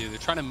trying to do. They're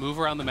trying to move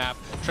around the map,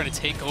 trying to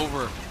take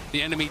over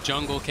the enemy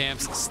jungle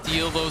camps,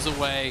 steal those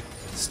away,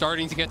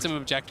 starting to get some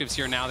objectives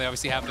here now. They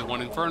obviously have the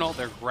 1 Infernal.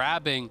 They're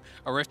grabbing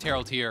a Rift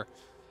Herald here,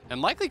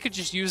 and likely could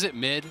just use it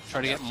mid,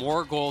 try to get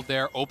more gold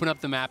there, open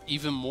up the map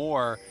even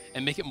more,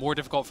 and make it more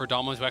difficult for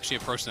Damwon to actually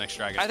approach the next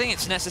dragon. I think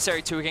it's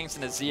necessary too against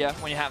an Azir.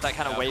 When you have that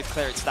kind of wave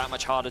clear, it's that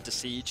much harder to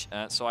siege.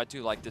 So I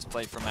do like this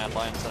play from Mad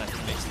Lions, and I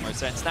think it makes the most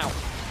sense. Now,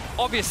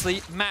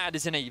 obviously, Mad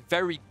is in a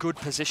very good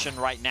position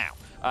right now.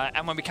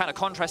 And when we kind of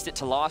contrast it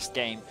to last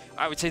game,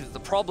 I would say that the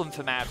problem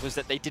for Mad was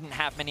that they didn't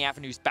have many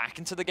avenues back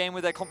into the game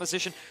with their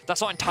composition.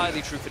 That's not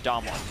entirely true for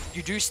Damwon.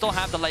 You do still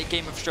have the late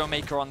game of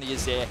ShowMaker on the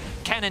Azir.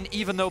 Kennen,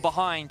 even though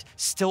behind,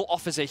 still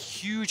offers a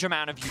huge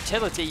amount of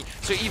utility.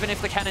 So even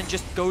if the Kennen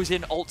just goes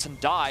in, ults, and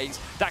dies,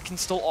 that can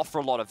still offer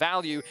a lot of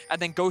value.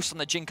 And then Ghost on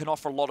the Jhin can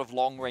offer a lot of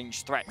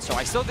long-range threats. So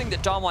I still think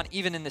that Damwon,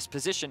 even in this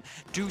position,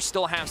 do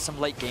still have some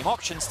late-game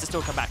options to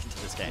still come back into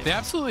this game. They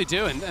absolutely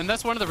do, and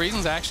that's one of the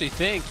reasons I actually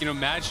think, you know,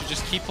 Mad should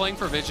just keep playing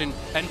for Vision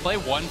and play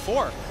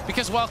 1-4.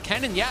 Because while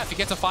Kennen, yeah, if he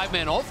gets a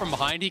 5-man ult from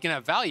behind, he can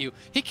have value.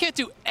 He can't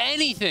do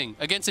anything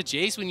against a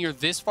Jayce when you're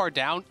this far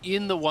down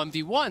in the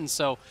 1v1.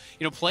 So,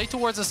 you know, play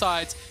towards the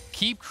sides,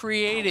 keep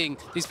creating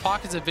these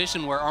pockets of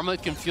vision where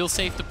Armut can feel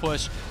safe to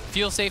push,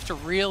 feel safe to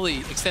really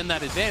extend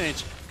that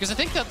advantage. Because I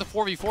think that the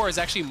 4v4 is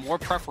actually more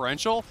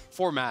preferential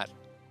for Mad.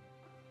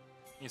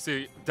 You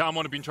see,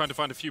 Damwon have been trying to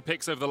find a few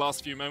picks over the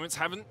last few moments,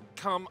 haven't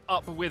come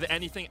up with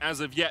anything as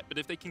of yet, but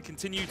if they can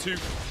continue to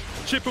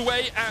chip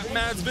away at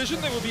Mad's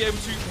vision, they will be able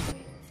to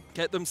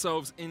get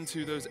themselves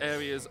into those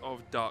areas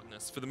of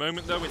darkness. For the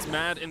moment, though, it's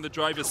Mad in the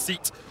driver's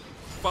seat.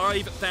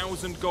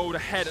 5,000 gold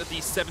ahead at the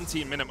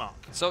 17-minute mark.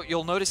 So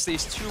you'll notice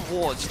these 2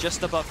 wards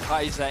just above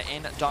Kaiser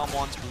in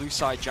Damwon's blue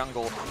side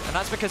jungle. And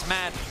that's because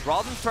Mad,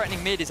 rather than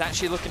threatening mid, is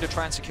actually looking to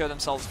try and secure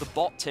themselves the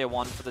bot tier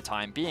 1 for the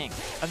time being.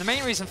 And the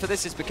main reason for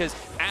this is because,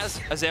 as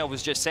Azir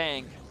was just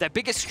saying, their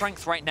biggest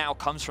strength right now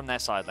comes from their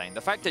side lane.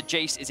 The fact that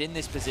Jayce is in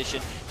this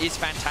position is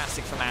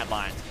fantastic for Mad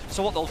Lions.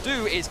 So what they'll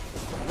do is,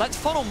 let's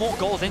funnel more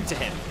gold into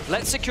him.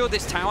 Let's secure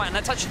this tower, and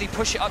let's actually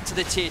push it up to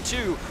the tier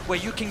 2, where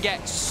you can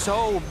get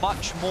so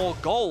much more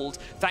gold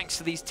thanks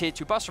to these tier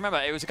 2 buffs. Remember,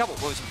 it was a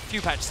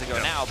few patches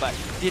ago now, but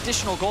the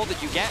additional gold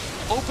that you get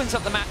opens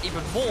up the map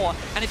even more.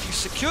 And if you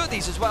secure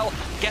these as well,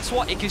 guess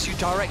what? It gives you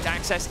direct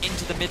access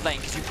into the mid lane,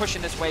 because you push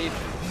in this wave,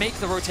 make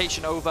the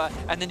rotation over,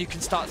 and then you can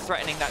start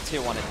threatening that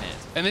tier 1 in mid.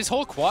 And this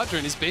whole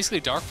quadrant is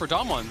basically dark for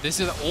Damwon. This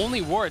is the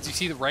only wards you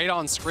see right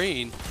on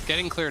screen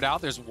getting cleared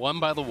out. There's one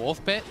by the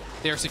Wolf Pit.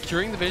 They are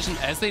securing the vision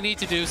as they need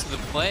to do, so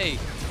the play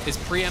is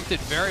preempted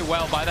very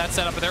well by that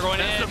setup, but they're going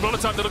in. The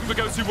bullet time, they're looking for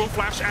Ghost, who will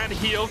flash and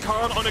heal.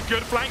 Khan on a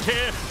good flank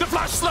here. The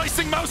flash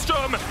slicing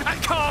Maelstrom,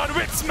 and Khan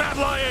rips Mad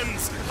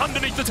Lions.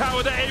 Underneath the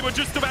tower, they were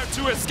just about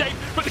to escape,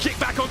 but the kick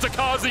back onto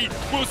Carzzy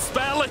will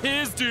spell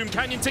his doom.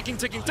 Canyon ticking,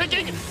 ticking,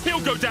 ticking.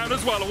 He'll go down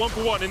as well, a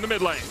 1-for-1 in the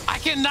mid lane. I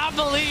cannot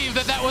believe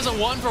that that was a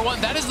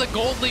 1-for-1. That is the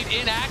gold lead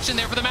in action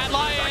there for the Mad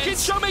Lions. Back in,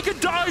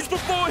 ShowMaker dies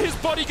before his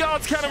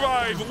bodyguards can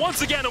arrive.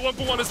 Once again, a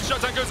 1-for-1 as the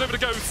shutdown goes over to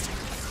Ghost.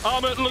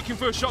 Armut looking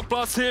for a shock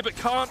blast here, but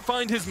can't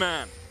find his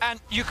man. And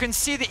you can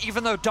see that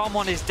even though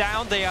Damwon is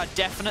down, they are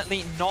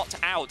definitely not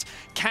out.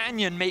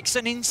 Canyon makes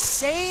an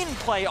insane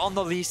play on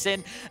the Lee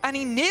Sin, and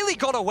he nearly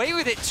got away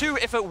with it too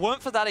if it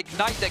weren't for that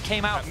Ignite that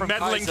came out from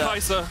meddling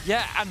Kaiser.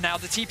 Yeah, and now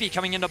the TP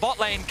coming into bot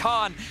lane.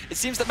 Khan, it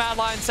seems that Mad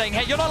Lion's saying,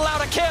 hey, you're not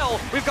allowed to kill.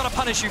 We've got to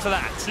punish you for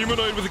that.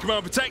 Humanoid with the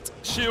command protect,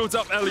 shields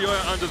up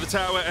Elyoya under the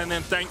tower, and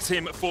then thanks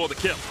him for the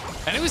kill.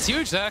 And it was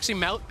huge. That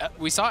actually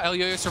we saw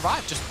Elyoya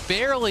survive, just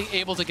barely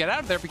able to get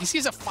out of there because he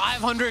has a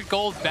 500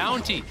 gold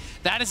bounty.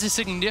 That is a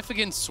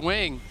significant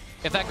swing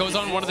if that goes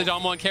on one of the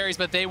Damwon carries,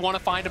 but they want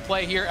to find a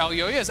play here.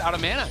 Elyoya is out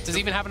of mana. Does he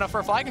even have enough for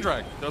a flag and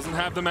drag? Doesn't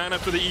have the mana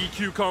for the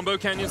EQ combo.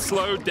 Canyon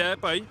slowed there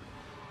by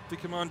the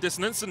command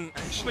dissonance, and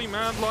actually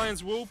Mad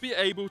Lions will be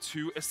able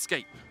to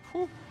escape.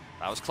 Whew.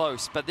 That was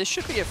close, but this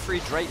should be a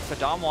free Drake for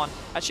Damwon.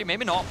 Actually,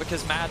 maybe not,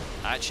 because Mad,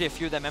 actually a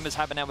few of their members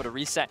have been able to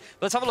reset.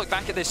 But let's have a look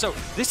back at this. So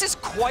this is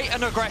quite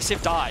an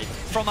aggressive dive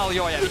from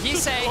Elyoya.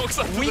 He's saying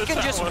we can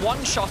just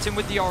one-shot him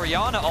with the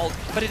Orianna ult,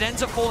 but it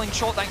ends up falling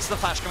short thanks to the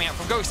flash coming out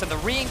from Ghost. And the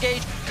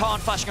re-engage, Khan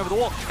flashing over the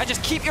wall. And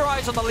just keep your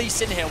eyes on the Lee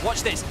Sin here.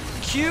 Watch this.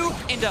 Q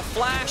into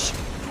flash,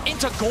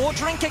 into Gore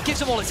Drinker,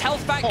 gives him all his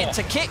health back,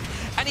 into kick,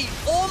 and he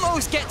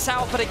almost gets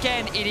out, but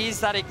again, it is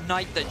that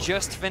Ignite that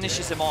just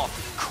finishes him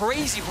off.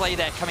 Crazy play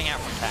there coming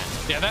out from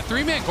Ken. Yeah, that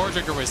 3-man Gore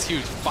Drinker was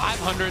huge.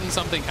 500 and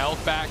something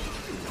health back,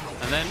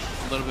 and then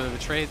a little bit of a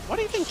trade. What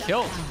even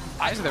killed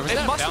Kaiser there? Was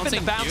that must have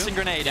been the bouncing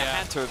grenade. Yeah. It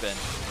had to have been.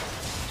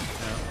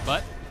 Yeah,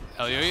 but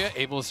Elyoya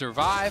able to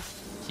survive,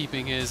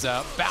 keeping his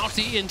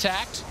bounty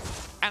intact.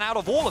 And out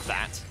of all of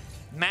that,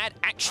 Mad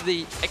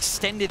actually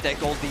extended their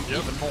gold lead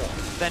even more.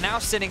 They're now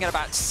sitting at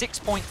about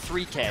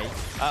 6.3k,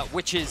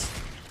 which is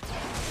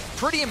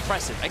pretty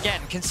impressive.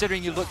 Again,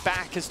 considering you look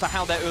back as to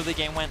how their early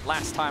game went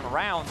last time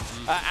around.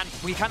 And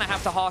we kind of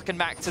have to harken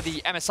back to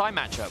the MSI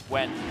matchup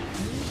when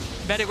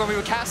we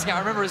were casting it, I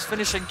remember us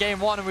finishing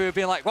game 1 and we were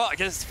being like, well, I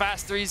guess it's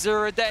fast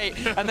 3-0 a day.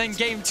 And then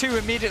game 2,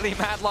 immediately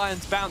Mad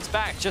Lions bounced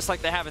back, just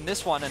like they have in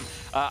this one. And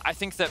I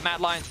think that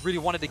Mad Lions really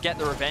wanted to get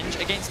the revenge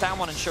against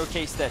Damwon and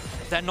showcase that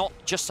they're not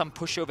just some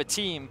pushover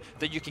team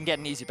that you can get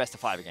an easy best of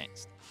 5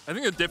 against. I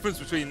think the difference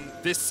between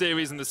this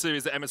series and the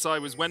series at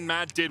MSI was when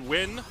Mad did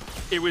win,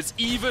 it was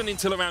even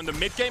until around the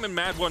mid-game and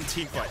Mad won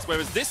team fights.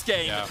 Whereas this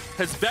game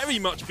has very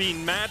much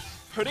been Mad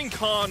putting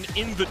Khan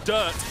in the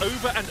dirt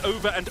over and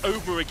over and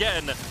over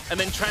again, and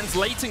then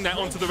translating that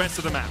onto the rest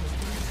of the map.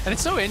 And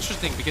it's so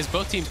interesting because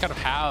both teams kind of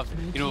have,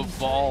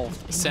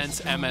 evolved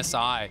since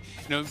MSI.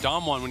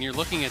 Damwon, when you're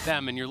looking at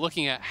them and you're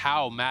looking at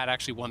how Mad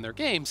actually won their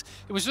games,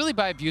 it was really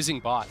by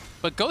abusing bot.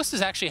 But Ghost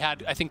has actually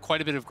had, I think,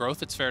 quite a bit of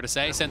growth, it's fair to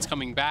say, since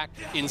coming back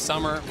in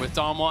summer with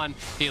Damwon.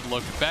 He had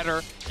looked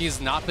better. He has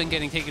not been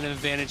getting taken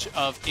advantage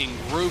of in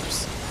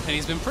groups, and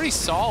he's been pretty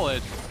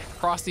solid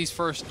across these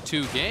first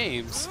 2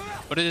 games.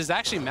 But it is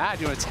actually Mad,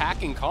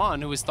 attacking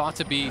Khan, who was thought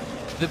to be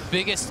the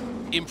biggest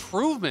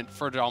improvement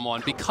for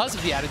Damwon because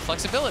of the added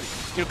flexibility.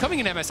 Coming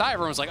in MSI,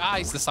 everyone was like,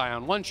 he's the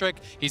Scion 1 trick,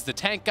 he's the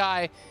tank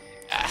guy.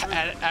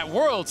 At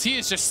Worlds, he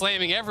is just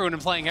slamming everyone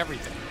and playing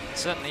everything. It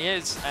certainly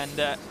is.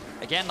 And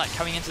again,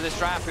 coming into this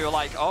draft, we were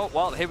like, oh,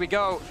 well, here we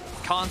go.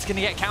 Khan's going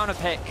to get counter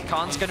pick.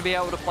 Khan's going to be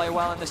able to play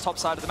well in this top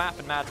side of the map,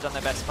 and Mad have done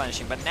their best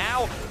punishing. But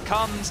now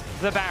comes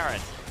the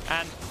Baron.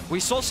 And we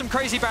saw some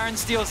crazy Baron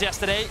steals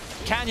yesterday.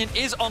 Canyon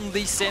is on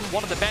Lee Sin,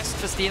 one of the best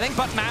for stealing,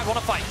 but Mad want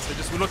to fight. They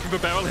just were looking for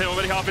BeryL here,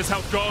 already half his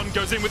health gone,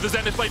 goes in with the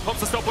Zenith Blade,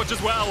 pops the stopwatch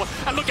as well.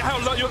 And look at how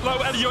low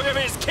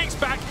Elyoya is, kicks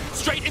back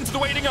straight into the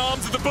waiting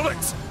arms of the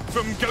bullets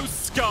from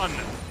Ghost's gun.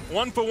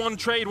 1-for-1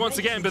 trade once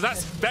again, but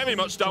that's very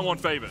much Damwon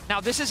favor.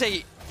 Now this is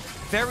a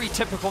very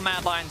typical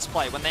Mad Lions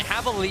play. When they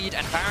have a lead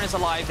and Baron is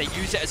alive, they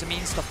use it as a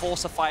means to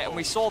force a fight, and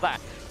we saw that.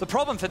 The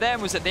problem for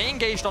them was that they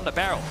engaged on the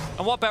BeryL,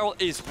 and what BeryL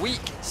is weak,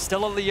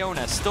 still a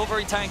Leona, still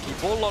very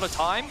tanky, bought a lot of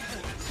time,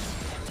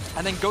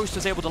 and then Ghost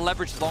was able to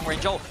leverage the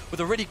long-range ult with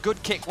a really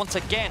good kick once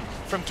again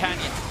from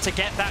Kennen to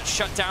get that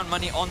shutdown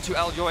money onto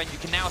Elyoya, and you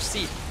can now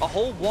see a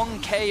whole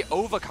 1k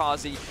over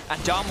Carzzy,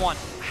 and Damwon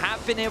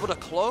have been able to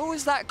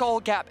close that goal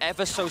gap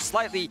ever so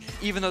slightly,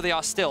 even though they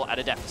are still at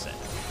a deficit.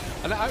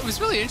 And it was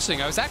really interesting.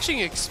 I was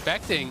actually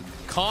expecting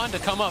Khan to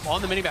come up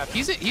on the minimap.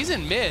 He's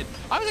in mid.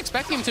 I was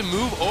expecting him to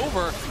move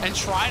over and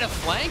try to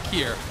flank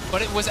here,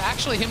 but it was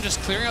actually him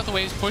just clearing out the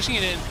waves, pushing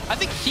it in. I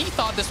think he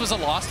thought this was a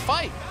lost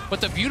fight, but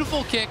the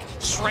beautiful kick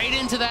straight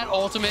into that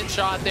ultimate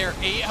shot there,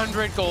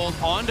 800 gold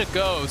onto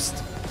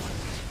Ghost.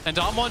 And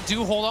Damwon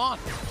do hold on.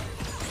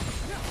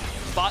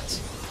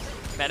 But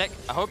Medic,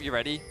 I hope you're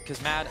ready,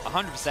 because Mad,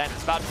 100%,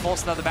 is about to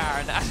force another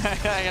Baron.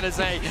 I'm going to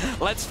say,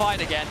 let's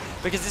fight again,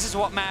 because this is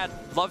what Mad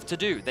love to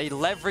do. They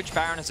leverage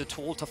Baron as a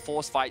tool to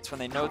force fights when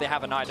they know they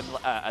have an item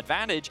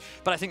advantage,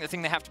 but I think the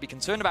thing they have to be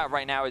concerned about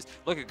right now is,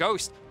 look at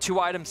Ghost, 2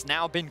 items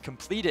now been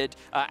completed,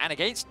 and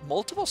against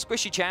multiple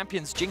squishy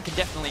champions, Jhin can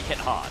definitely hit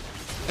hard.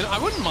 And I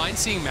wouldn't mind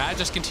seeing Mad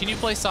just continue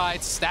to play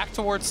sides, stack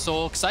towards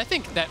Soul, because I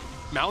think that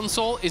Mountain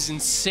Soul is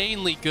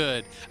insanely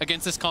good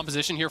against this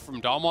composition here from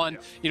Damwon.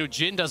 You know,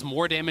 Jhin does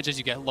more damage as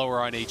you get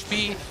lower on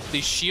HP. The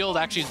shield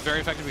actually is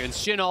very effective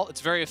against Jhin ult. It's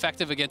very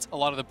effective against a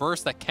lot of the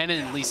bursts that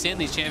Kennen and Lee Sin,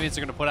 these champions,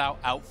 are going to put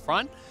out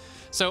front.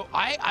 So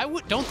I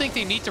don't think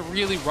they need to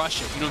really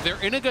rush it. You know,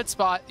 they're in a good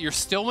spot. You're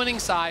still winning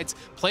sides.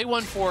 Play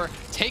 1-4,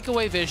 take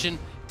away vision,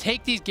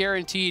 take these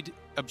guaranteed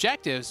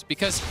objectives,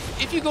 because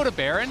if you go to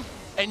Baron,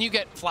 and you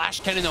get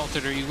flash Kennen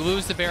ulted, or you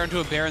lose the Baron to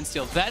a Baron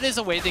steal, that is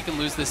a way they can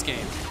lose this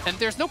game. And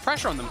there's no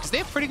pressure on them, because they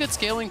have pretty good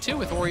scaling too,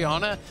 with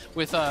Orianna,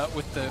 with the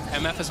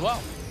MF as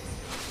well.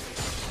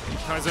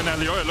 Kaiser and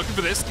Elyoya looking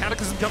for this.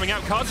 Cataclysm coming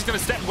out. Carzzy's going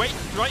to step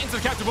right into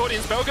the captive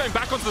audience. BeryL going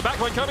back onto the back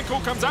line. Curving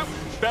call comes out.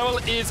 BeryL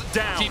is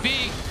down.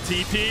 TP.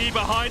 TP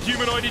behind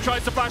Humanoid. He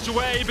tries to flash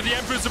away, but the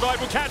Emperor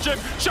survive will catch him.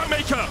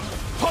 ShowMaker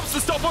pops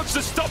the stopwatch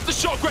to stop the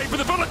shockwave, but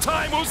the bullet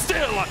time will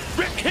still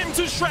rip him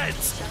to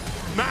shreds.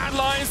 Mad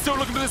Lions still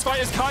looking for this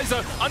fight as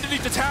Kaiser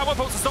underneath the tower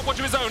pulls the stopwatch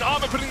of his own.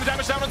 Armut putting the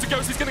damage down onto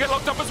Ghost. He's going to get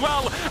locked up as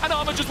well. And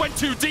Armut just went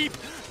too deep.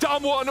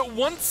 Damwon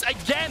once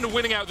again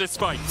winning out this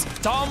fight.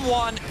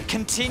 Damwon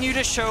continue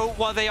to show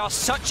why they are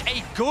such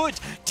a good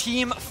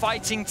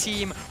fighting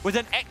team with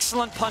an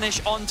excellent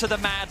punish onto the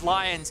Mad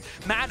Lions.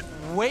 Mad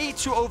way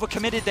too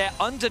overcommitted there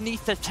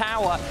underneath the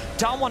tower.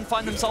 Damwon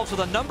find themselves with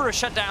a number of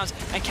shutdowns,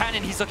 and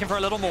Kennen, he's looking for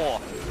a little more.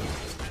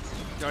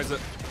 Kaiser.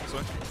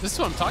 This is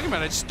what I'm talking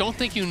about. I just don't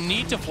think you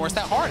need to force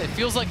that hard. It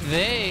feels like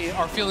they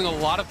are feeling a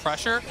lot of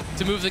pressure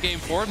to move the game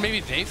forward. Maybe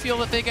they feel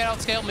that they get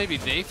outscaled. Maybe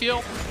they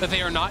feel that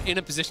they are not in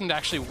a position to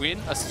actually win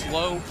a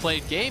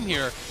slow-played game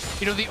here.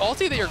 You know, the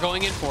ulti that you're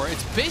going in for,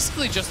 it's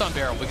basically just on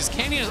BeryL, because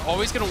Canyon is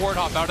always going to ward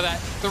hop out of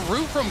that. The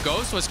root from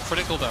Ghost was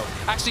critical, though.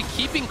 Actually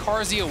keeping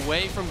Carzzy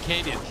away from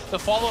Canyon. The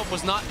follow-up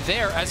was not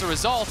there as a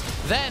result.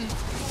 Then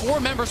 4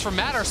 members from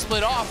Mad are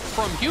split off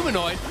from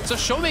Humanoid, so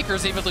ShowMaker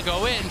is able to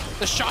go in.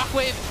 The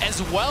Shockwave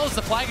as well as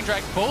the Flag and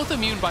Drag, both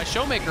immune by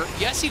ShowMaker.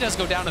 Yes, he does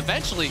go down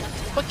eventually,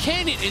 but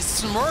Canyon is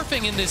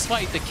smurfing in this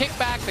fight. The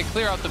kickback, they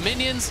clear out the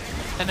minions,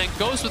 and then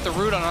goes with the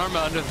root on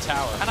Armut under the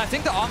tower. And I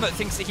think that Armut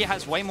thinks that he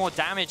has way more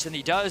damage than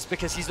he does,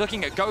 because he's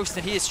looking at Ghost,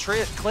 and he is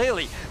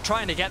clearly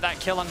trying to get that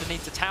kill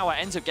underneath the tower,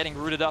 ends up getting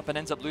rooted up and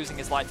ends up losing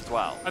his life as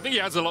well. I think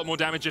he has a lot more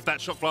damage if that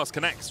Shock Blast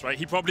connects, right?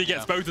 He probably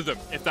gets both of them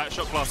if that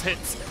Shock Blast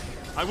hits.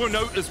 I will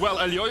note as well,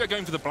 Elyoya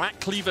going for the Black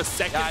Cleaver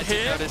second I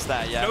did notice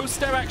that, yeah. No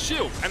Sterak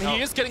shield, and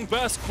he is getting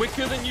burst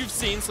quicker than you've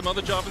seen some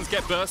other Jarvans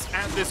get burst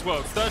at this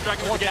world. Third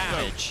Dragon more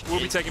damage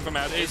will be taken from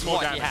Mad. It's more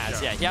damage. He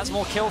has, yeah. He has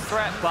more kill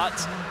threat, but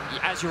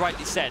as you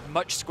rightly said,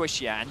 much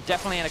squishier, and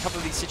definitely in a couple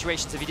of these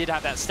situations, if he did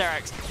have that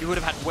Sterak, he would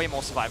have had way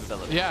more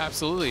survivability. Yeah,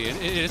 absolutely.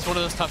 It is one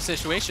of those tough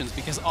situations,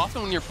 because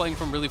often when you're playing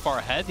from really far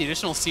ahead, the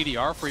additional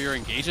CDR for your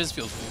engages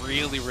feels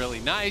really, really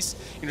nice.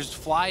 You just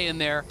fly in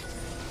there,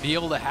 be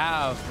able to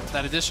have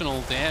that additional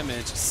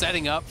damage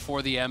setting up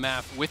for the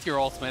MF with your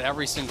ultimate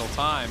every single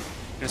time.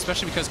 And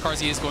especially because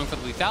Carzzy is going for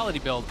the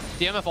lethality build,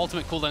 the MF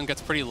ultimate cooldown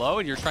gets pretty low,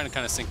 and you're trying to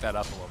kind of sync that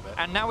up a little bit.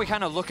 And now we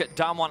kind of look at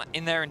Damwon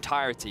in their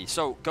entirety.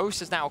 So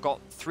Ghost has now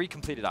got 3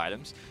 completed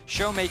items.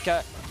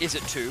 ShowMaker is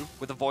at 2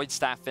 with a Void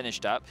Staff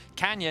finished up.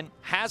 Canyon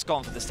has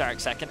gone for the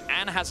Sterak second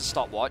and has a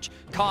stopwatch.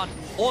 Khan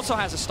also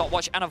has a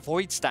stopwatch and a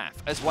Void Staff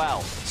as well.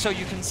 So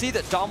you can see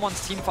that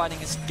Damwon's team fighting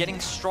is getting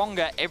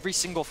stronger every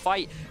single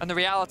fight. And the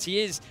reality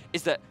is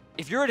that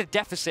if you're at a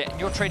deficit and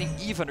you're trading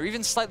even or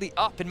even slightly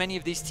up in many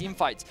of these team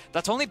fights,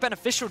 that's only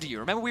beneficial to you.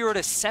 Remember, we were at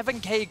a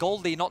 7k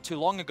gold lead not too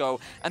long ago,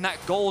 and that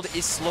gold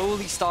is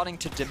slowly starting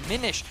to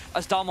diminish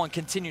as Damwon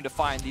continue to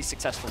find these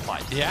successful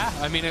fights. Yeah,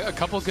 I mean, a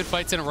couple of good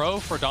fights in a row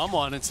for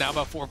Damwon. It's now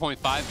about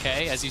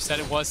 4.5k. As you said,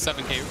 it was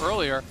 7k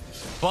earlier.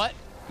 But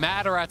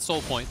Mad are at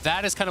Soul Point.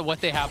 That is kind of what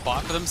they have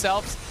bought for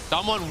themselves.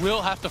 Damwon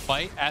will have to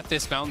fight at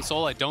this Mountain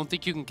Soul. I don't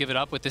think you can give it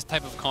up with this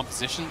type of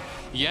composition.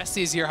 Yes,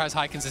 the Azir has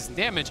high consistent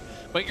damage,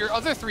 but your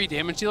other 3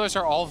 damage dealers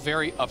are all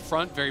very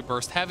upfront, very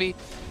burst heavy,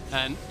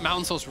 and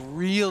Mountain Soul's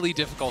really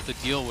difficult to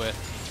deal with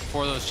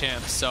for those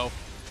champs. So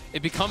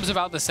it becomes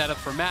about the setup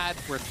for Mad.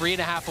 We're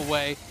 3.5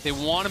 away. They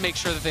want to make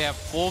sure that they have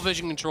full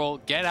vision control,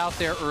 get out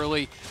there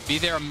early, be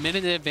there a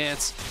minute in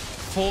advance,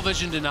 full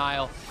vision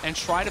denial, and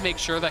try to make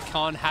sure that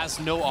Khan has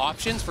no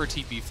options for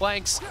TP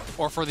flanks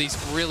or for these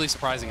really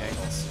surprising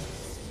angles.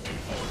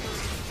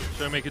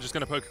 ShowMaker just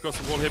going to poke across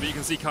the wall here, but you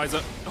can see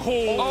Kaiser.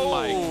 Oh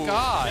my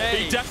god.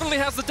 He definitely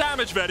has the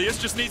damage, Verius,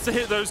 just needs to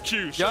hit those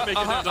Qs. ShowMaker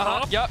down to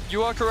half. Yep,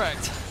 you are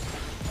correct.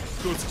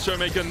 Of course,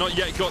 ShowMaker not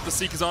yet got the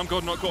Seeker's Arm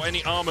God, not got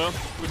any armor.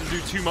 Wouldn't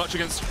do too much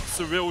against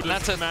Cyril.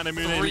 That's a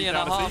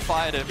 3.5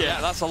 item. Yeah,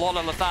 that's a lot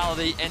of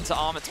lethality into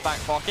Armut's back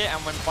pocket,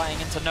 and when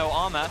playing into no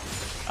armor,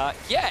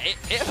 yeah,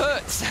 it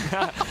hurts,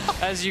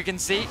 as you can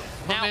see.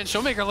 Now, man,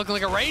 ShowMaker looking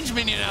like a range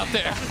minion out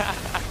there.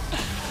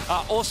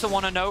 Also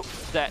want to note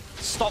that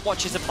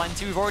stopwatches are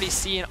plenty. We've already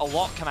seen a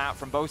lot come out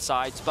from both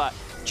sides, but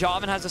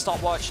Jarvan has a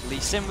stopwatch, Lee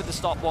Sin with the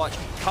stopwatch,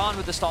 Khan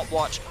with the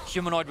stopwatch,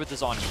 Humanoid with the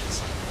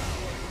Zhonya's.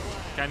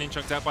 Canyon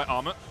chunked out by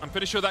Armut. I'm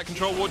pretty sure that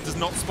control ward does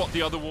not spot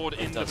the other ward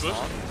in the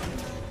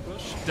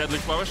bush. Deadly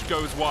Flourish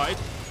goes wide.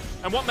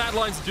 And what Mad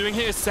Lions are doing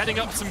here is setting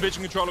up some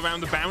vision control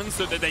around the Barons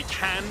so that they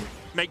can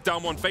make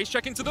Damwon face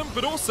check into them,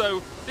 but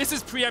also this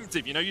is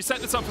preemptive. You know, you set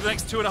this up for the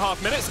next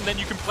 2.5 minutes and then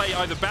you can play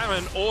either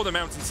Baron or the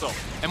Mountain Soul.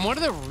 And one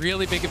of the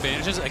really big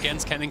advantages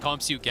against Kennen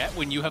comps you get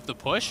when you have the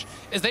push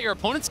is that your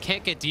opponents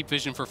can't get deep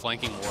vision for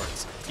flanking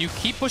wards. You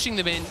keep pushing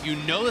them in, you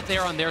know that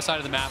they're on their side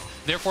of the map,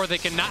 therefore they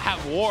cannot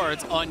have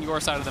wards on your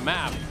side of the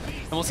map.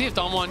 And we'll see if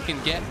Damwon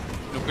can get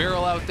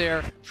BeryL out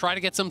there, try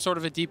to get some sort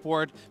of a deep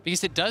ward,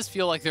 because it does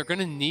feel like they're going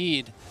to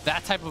need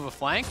that type of a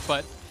flank.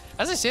 But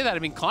as I say that, I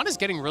mean, Khan is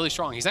getting really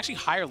strong. He's actually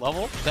higher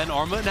level than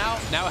Armut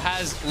now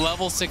has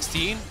level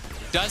 16,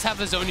 does have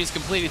the Zhonya's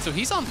completed, so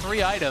he's on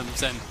 3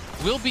 items and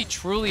will be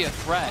truly a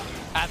threat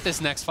at this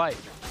next fight.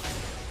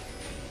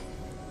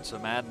 So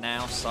Mad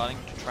now starting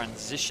to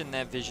transition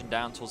their vision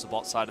down towards the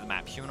bot side of the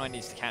map. Humanoid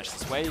needs to catch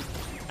this wave,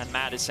 and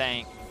Mad is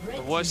saying,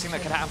 the worst thing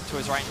that could happen to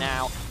us right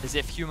now is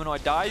if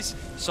Humanoid dies,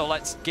 so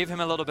let's give him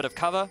a little bit of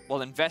cover.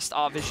 We'll invest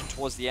our vision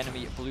towards the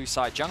enemy blue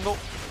side jungle,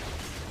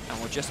 and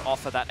we'll just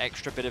offer that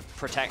extra bit of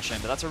protection.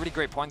 But that's a really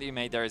great point that you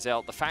made there,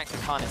 Azir. The fact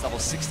that Khan is level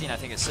 16, I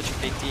think is such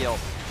a big deal.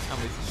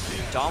 And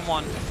with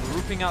Damwon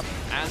grouping up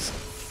as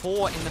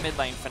 4 in the mid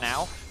lane for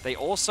now, they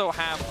also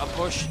have a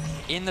push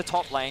in the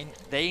top lane.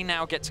 They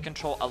now get to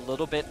control a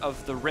little bit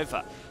of the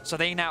river. So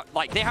they now,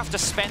 like, they have to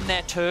spend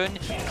their turn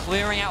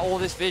clearing out all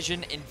this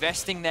vision,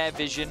 investing their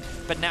vision.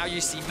 But now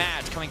you see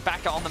Mad coming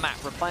back out on the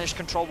map, replenish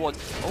control wards.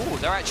 Oh,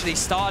 they're actually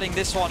starting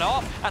this one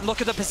off. And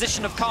look at the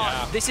position of Khan.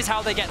 Yeah. This is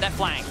how they get their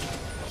flank.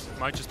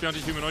 Might just be onto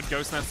Humanoid.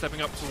 Ghost now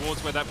stepping up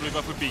towards where that blue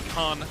buff would be.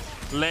 Khan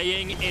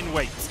laying in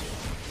wait.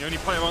 The only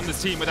player on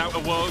this team without a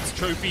Worlds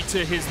trophy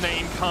to his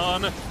name,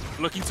 Khan.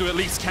 Looking to at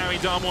least carry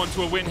Damwon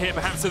to a win here,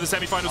 perhaps to the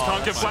semi-finals.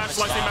 Khan can flash,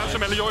 slicing match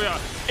from Elyoya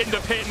in the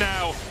pit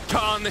now.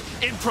 Khan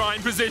in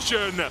prime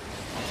position.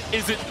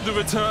 Is it the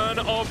return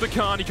of the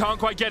Khan? He can't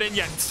quite get in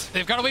yet.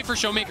 They've got to wait for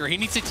ShowMaker. He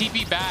needs to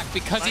TP back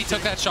because he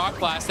took that shock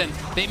blast, and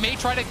they may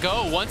try to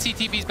go once he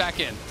TPs back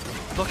in.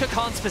 Look at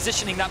Khan's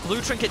positioning. That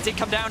blue trinket did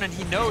come down and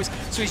he knows,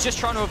 so he's just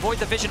trying to avoid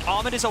the vision.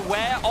 Armut is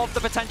aware of the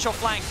potential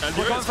flank. And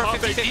we're going for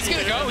 50-50. He's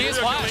going to go. He has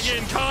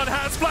flash. Khan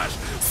has flash.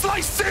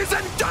 Slices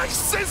and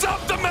dices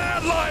up the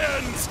Mad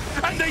Lions.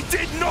 And they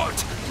did not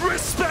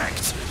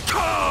respect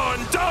Khan.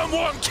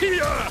 Damwon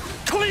KIA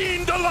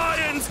cleaned the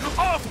Lions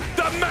off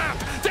the map.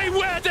 They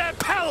wear their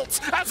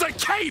pelts as a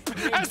cape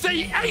as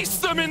they ace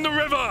them in the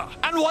river.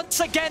 And once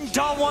again,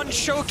 Damwon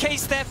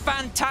showcased their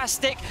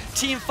fantastic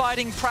team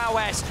fighting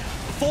prowess.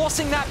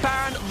 Forcing that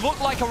Baron looked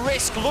like a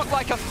risk, looked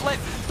like a flip,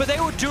 but they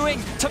were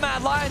doing to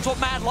Mad Lions what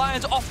Mad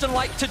Lions often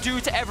like to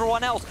do to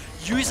everyone else,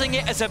 using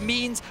it as a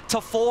means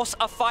to force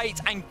a fight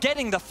and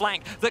getting the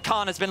flank that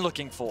Khan has been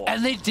looking for.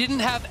 And they didn't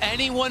have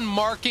anyone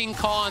marking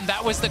Khan.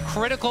 That was the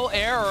critical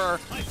error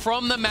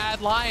from the Mad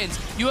Lions.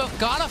 You have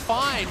got to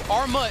find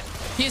Armut.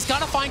 He's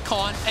got to find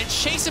Khan and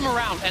chase him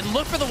around and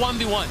look for the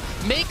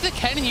 1v1. Make the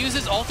Kennen use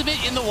his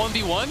ultimate in the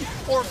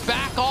 1v1 or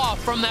back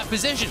off from that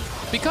position.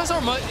 Because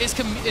Armut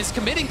is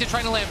committing to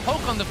trying to land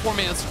poke on the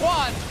 4-man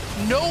squad,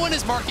 no one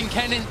is marking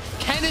Kennen.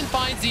 Kennen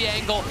finds the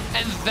angle,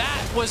 and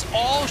that was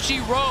all she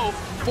wrote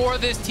for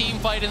this team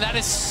fight, and that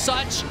is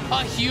such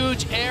a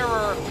huge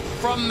error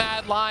from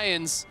Mad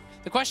Lions.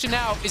 The question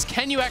now is,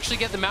 can you actually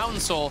get the Mountain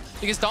Soul?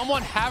 Because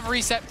Damwon have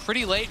reset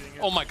pretty late.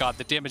 Oh my god,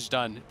 the damage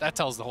done. That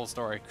tells the whole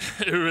story.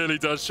 It really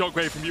does.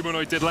 Shockwave from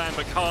Humanoid did land,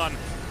 but Khan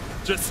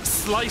just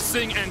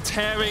slicing and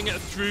tearing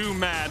through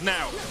Mad.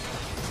 Now,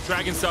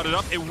 Dragon started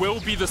up. It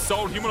will be the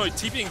Soul. Humanoid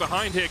TPing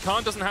behind here.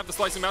 Khan doesn't have the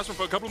slicing mouse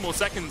for a couple more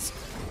seconds.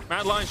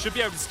 Mad Lions should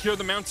be able to secure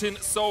the Mountain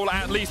Soul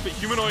at least, but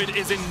Humanoid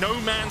is in no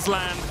man's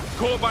land.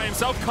 Caught by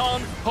himself,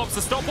 Khan pops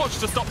the stopwatch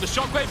to stop the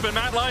shockwave, but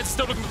Mad Lions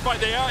still looking to fight.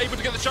 They are able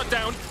to get the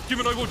shutdown.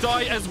 Humanoid will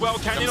die as well.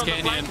 Canyon on the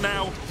flank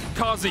now.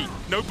 Carzzy,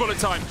 no bullet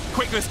time.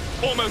 Quickness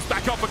almost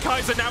back up for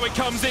Kaiser. Now it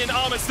comes in.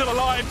 Armut's still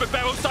alive, but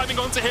BeryL's diving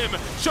onto him.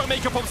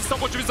 ShowMaker pops the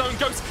stopwatch of his own.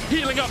 Ghost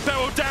healing up.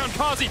 BeryL down.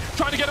 Carzzy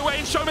trying to get away,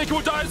 and ShowMaker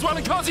will die as well.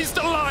 And Carzzy's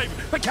still alive,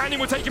 but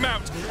Canyon will take him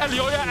out.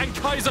 Elyoya and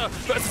Kaiser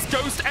versus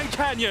Ghost and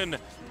Canyon.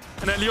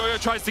 And Elyoya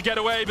tries to get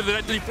away, but the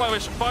Deadly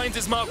Flourish finds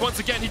its mark once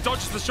again. He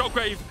dodges the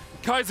shockwave.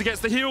 Kaiser gets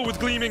the heal with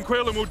Gleaming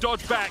Quill and will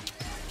dodge back.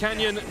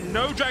 Canyon,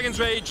 no Dragon's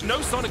Rage, no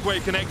Sonic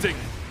Wave connecting.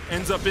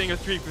 Ends up being a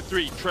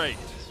 3-for-3 trade.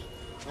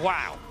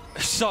 Wow.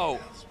 So,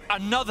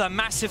 another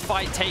massive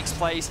fight takes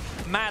place.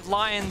 Mad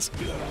Lions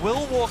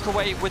will walk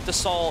away with the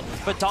soul,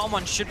 but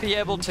Damwon should be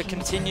able to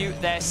continue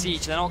their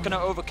siege. They're not going to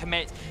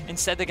overcommit.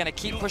 Instead, they're going to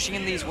keep pushing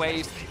in these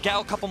waves, get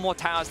a couple more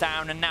towers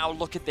down, and now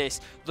look at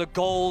this. The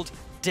gold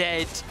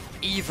dead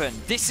even.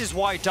 This is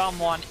why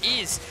Damwon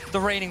is the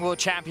reigning world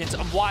champions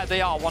and why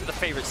they are one of the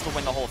favorites to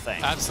win the whole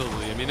thing.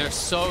 Absolutely. I mean, they're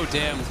so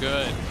damn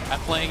good at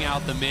playing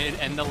out the mid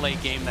and the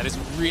late game. That is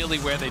really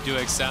where they do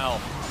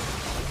excel.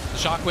 The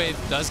Shockwave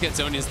does get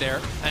Zhonya's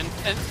there. And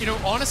you know,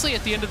 honestly,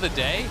 at the end of the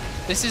day,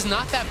 this is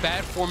not that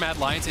bad for Mad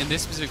Lions in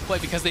this specific play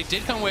because they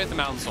did come away with the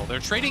Mountain Soul. They're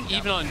trading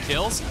even on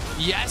kills.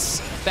 Yes,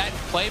 that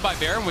play by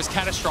Baron was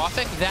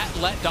catastrophic. That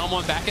let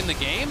Damwon back in the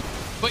game.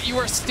 But you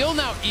are still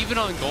now even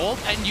on gold,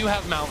 and you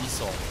have Mountain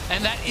Soul.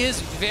 And that is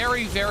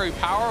very, very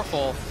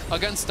powerful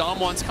against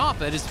Damwon's comp.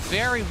 That is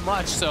very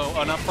much so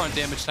an upfront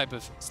damage type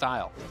of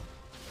style.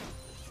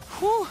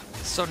 Whew.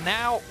 So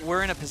now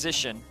we're in a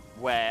position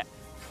where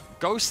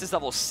Ghost is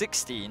level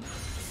 16,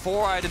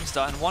 4 items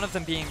done, one of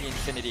them being the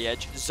Infinity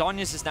Edge.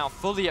 Zhonya's is now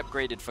fully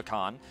upgraded for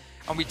Khan.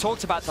 And we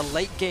talked about the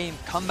late game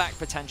comeback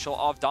potential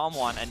of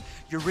Damwon, and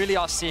you really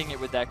are seeing it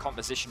with their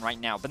composition right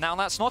now. But now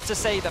that's not to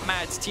say that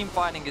Mad's team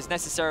fighting is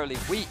necessarily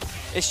weak.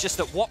 It's just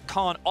that what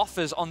Khan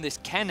offers on this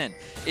Kennen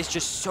is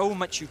just so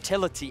much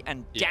utility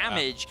and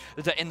damage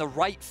that in the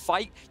right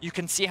fight, you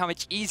can see how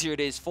much easier it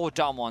is for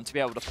Damwon to be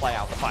able to play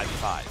out the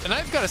 5v5. And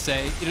I've got to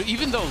say, you know,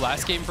 even though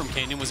last game from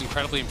Canyon was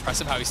incredibly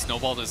impressive how he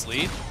snowballed his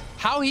lead,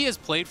 how he has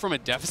played from a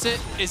deficit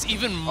is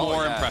even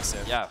more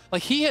impressive. Yeah.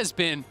 Like, he has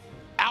been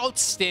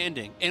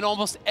outstanding in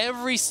almost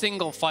every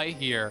single fight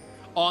here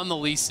on the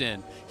Lee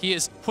Sin. He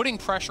is putting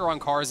pressure on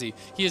Carzzy.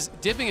 He is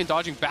dipping and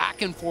dodging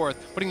back and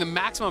forth, putting the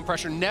maximum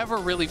pressure, never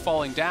really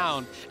falling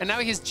down. And now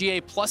he has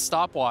GA plus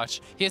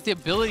stopwatch. He has the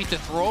ability to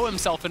throw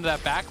himself into that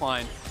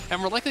backline.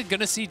 And we're likely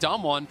going to see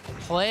Damwon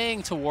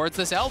playing towards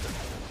this Elder.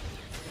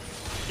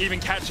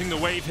 Even catching the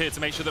wave here to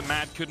make sure that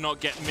Mad could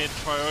not get mid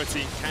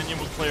priority. Canyon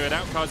will clear it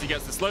out. Carzzy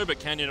gets the slow, but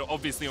Canyon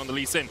obviously on the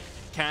Lee Sin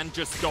can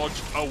just dodge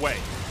away.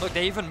 Look,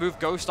 they even move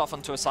Ghost off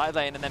onto a side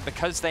lane, and then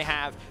because they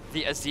have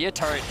the Azir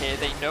turret here,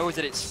 they know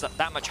that it's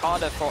that much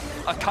harder for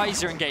a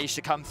Kaiser engage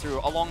to come through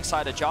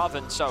alongside a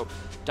Jarvan. So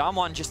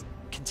Damwon just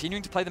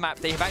continuing to play the map.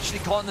 They have actually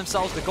gotten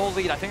themselves the goal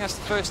lead. I think that's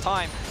the first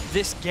time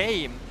this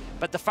game.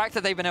 But the fact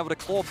that they've been able to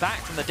claw back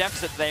from the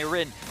deficit they were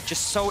in,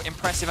 just so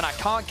impressive. And I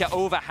can't get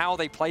over how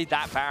they played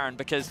that Baron,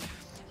 because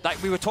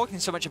like we were talking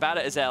so much about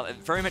it, Azir,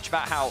 very much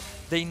about how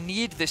they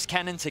need this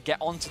Kennen to get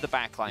onto the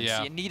backline.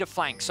 So you need a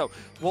flank. So,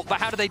 well,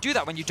 but how do they do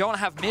that when you don't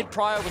have mid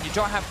prior, when you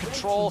don't have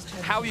control?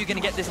 How are you going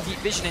to get this deep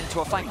vision into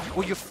a flank?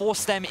 Well, you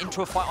force them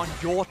into a fight on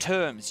your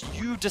terms.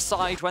 You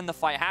decide when the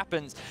fight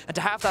happens, and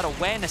to have that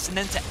awareness and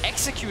then to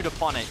execute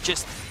upon it,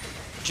 just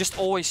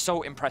always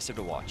so impressive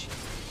to watch.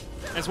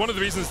 It's one of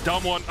the reasons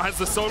Damwon, as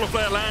the Solar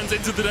Flare lands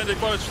into the Deadly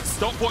Flourish,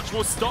 Stopwatch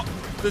will stop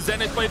the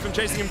Zenith Blade from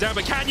chasing him down,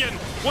 but Canyon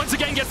once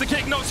again gets the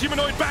kick, knocks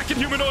Humanoid back, and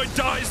Humanoid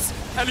dies.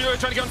 Elyoya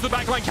trying to get onto the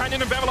backline.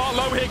 Canyon and BeryL are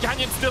low here.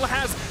 Canyon still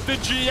has the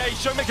GA.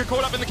 ShowMaker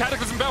caught up in the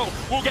Cataclysm.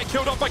 BeryL will get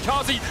killed off by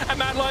Carzzy, and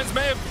Mad Lions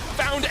may have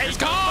found a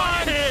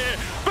Khan here,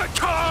 but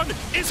Khan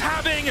is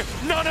having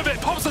none of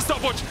it. Pops the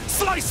Stopwatch,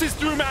 slices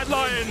through Mad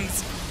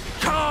Lions.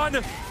 Khan,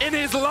 in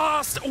his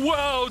last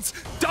worlds,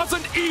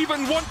 doesn't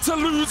even want to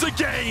lose a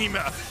game.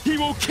 He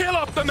will kill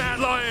up the Mad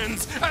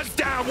Lions as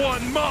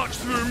Damwon march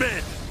through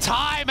mid.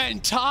 Time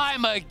and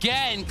time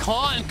again,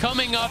 Khan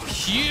coming up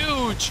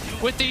huge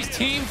with these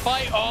team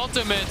fight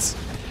ultimates.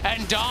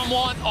 And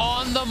Damwon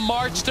on the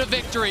march to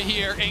victory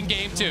here in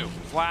Game 2.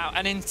 Wow,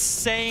 an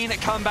insane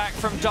comeback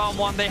from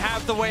Damwon. They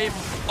have the wave.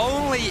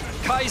 Only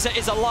Kaiser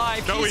is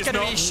alive. No, he's going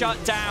to be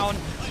shut down.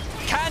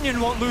 Canyon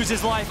won't lose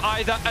his life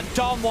either, and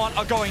Damwon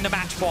are going to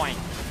match point.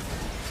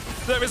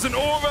 There is an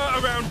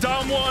aura around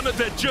Damwon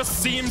that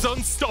just seems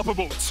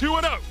unstoppable.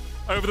 2-0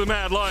 over the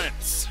Mad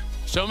Lions.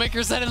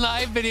 ShowMaker said in the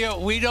live video,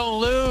 we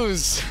don't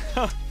lose.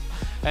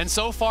 And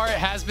so far it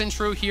has been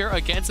true here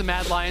against the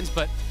Mad Lions,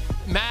 but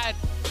Mad,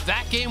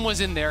 that game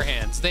was in their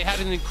hands. They had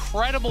an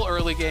incredible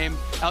early game.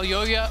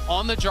 Elyoya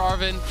on the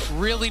Jarvan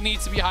really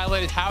needs to be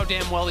highlighted how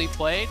damn well he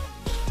played.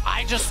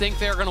 I just think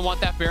they're going to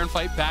want that Baron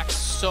fight back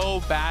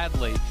so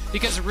badly.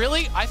 Because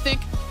really, I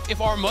think if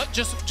Armut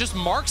just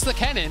marks the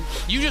Kennen,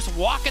 you just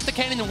walk at the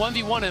Kennen and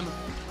 1v1 him,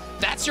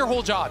 That's your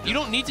whole job. You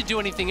don't need to do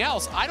anything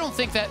else. I don't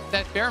think that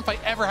Baron fight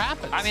ever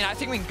happens. I mean, I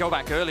think we can go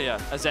back earlier,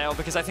 Azale,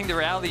 because I think the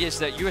reality is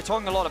that you were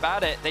talking a lot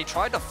about it. They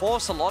tried to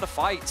force a lot of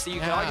fights that you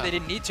can argue they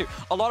didn't need to.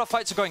 A lot of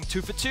fights are going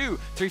 2 for 2,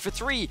 3 for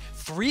 3,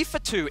 3 for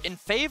 2 in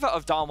favor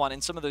of Damwon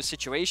in some of those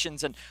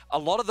situations. And a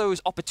lot of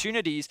those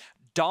opportunities,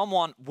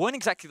 Damwon weren't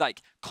exactly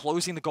like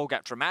closing the goal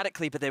gap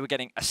dramatically, but they were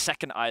getting a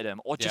second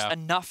item or just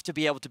enough to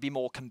be able to be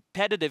more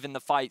competitive in the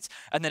fights.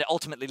 And then it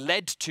ultimately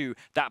led to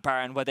that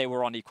Baron where they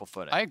were on equal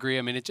footing. I agree.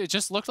 I mean, it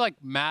just looked like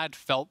Mad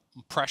felt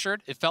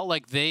pressured. It felt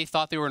like they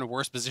thought they were in a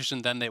worse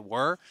position than they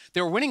were.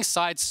 They were winning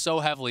sides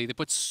so heavily. They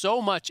put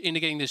so much into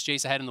getting this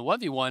Jayce ahead in the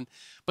 1v1,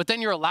 but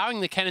then you're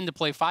allowing the Kennen to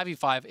play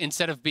 5v5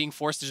 instead of being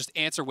forced to just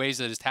answer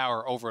waves at his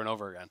tower over and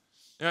over again.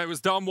 Yeah, it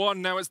was Dam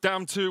 1, now it's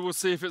Dam 2. We'll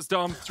see if it's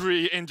Dam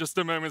 3 in just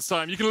a moment's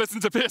time. You can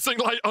listen to Piercing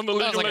Light on the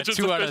League of Legends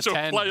official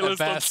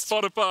playlist on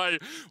Spotify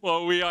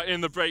while we are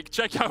in the break.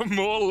 Check out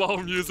more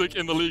LoL music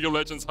in the League of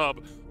Legends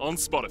hub on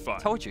Spotify.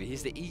 Told you,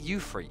 he's the EU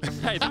freak.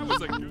 Hey, that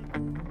was a good...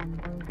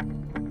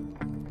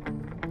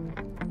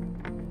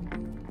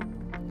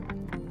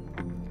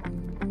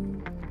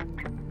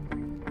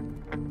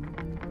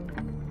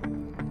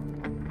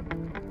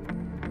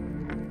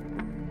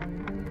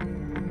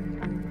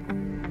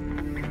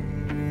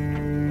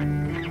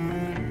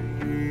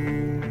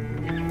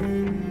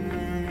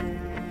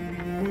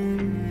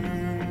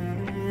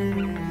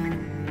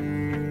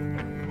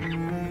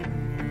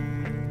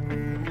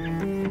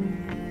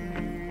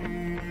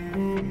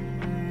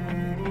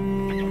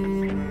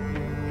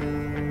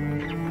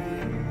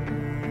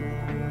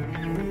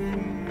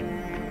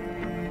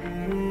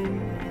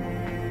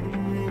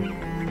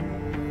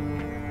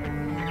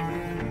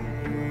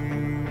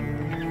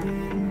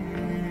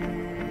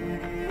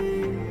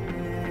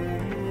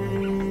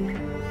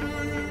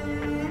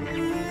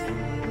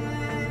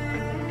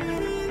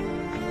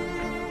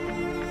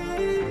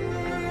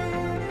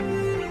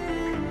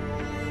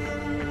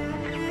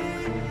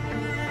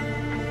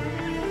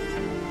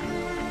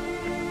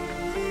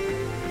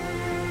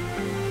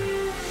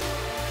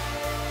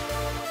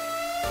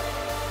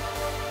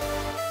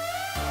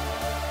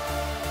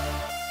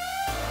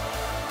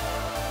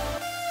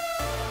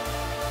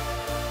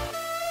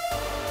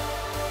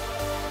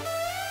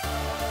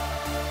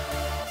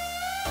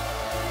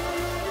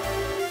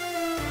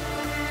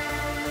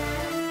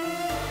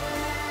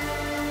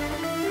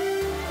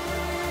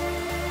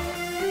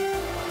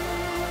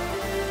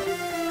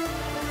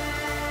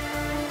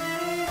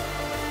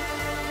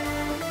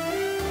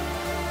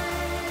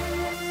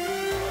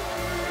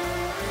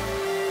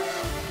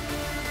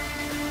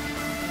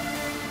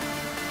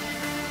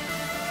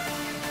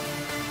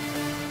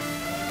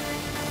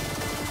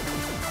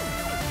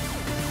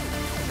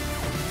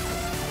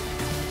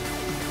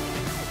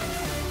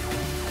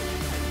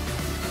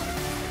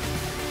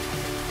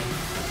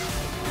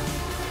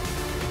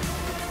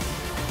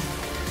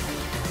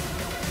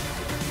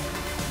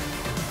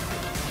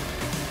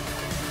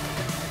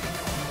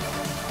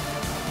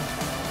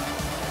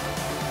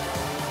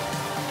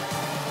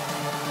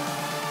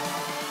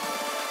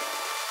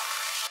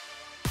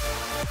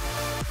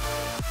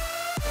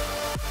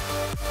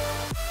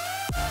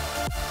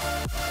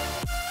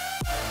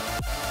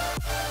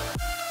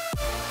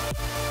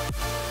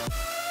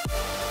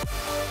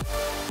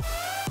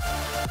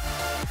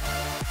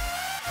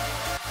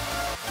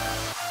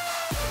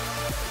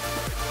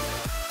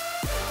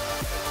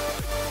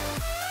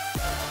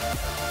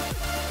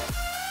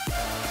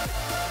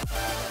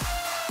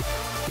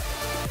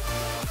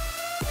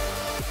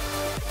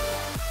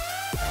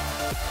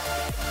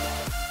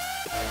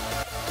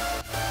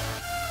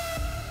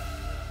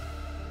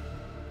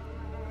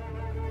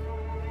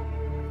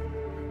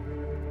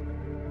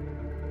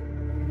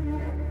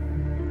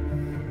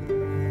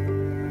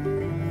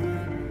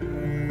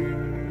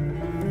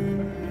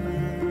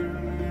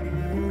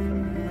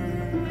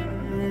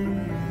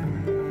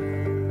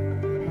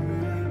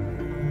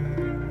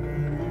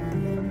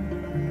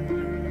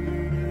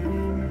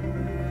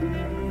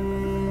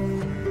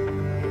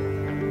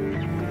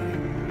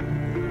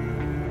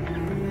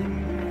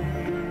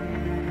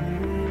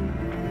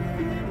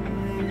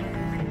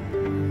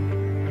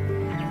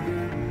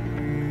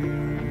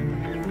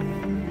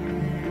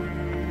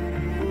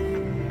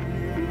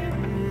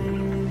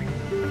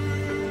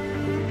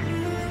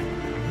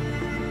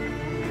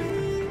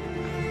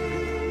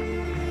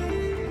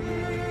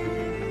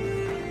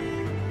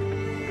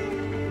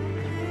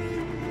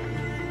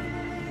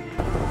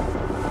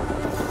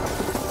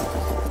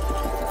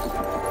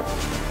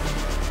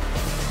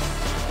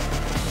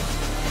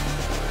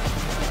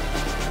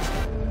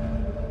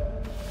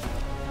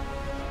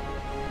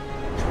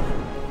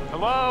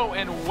 Hello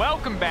and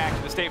welcome back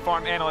to the State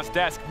Farm Analyst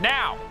Desk.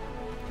 Now,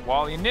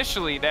 while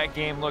initially that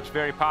game looked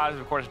very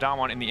positive, of course,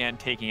 Damwon in the end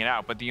taking it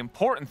out, but the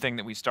important thing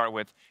that we start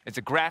with is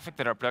a graphic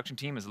that our production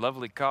team has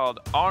lovely called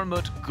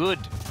Armut Good.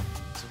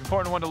 It's an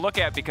important one to look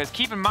at because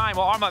keep in mind,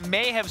 while Armut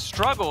may have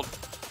struggled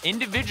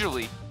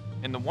individually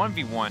in the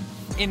 1v1,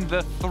 in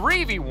the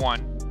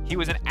 3v1, he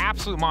was an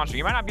absolute monster.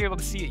 You might not be able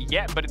to see it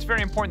yet, but it's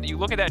very important that you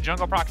look at that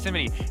jungle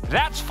proximity.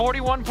 That's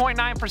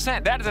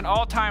 41.9%. That is an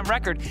all-time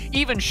record.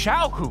 Even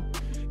Xiaohu,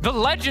 the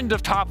legend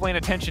of top lane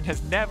attention, has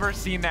never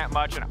seen that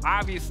much, and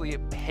obviously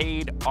it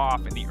paid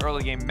off in the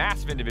early game.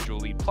 Massive individual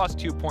lead, plus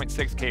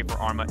 2.6k for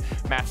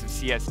Armut, massive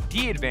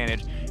CSD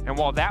advantage. And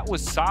while that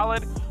was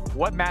solid,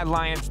 what Mad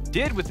Lions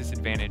did with this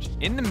advantage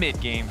in the mid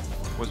game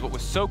was what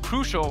was so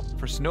crucial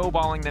for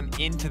snowballing them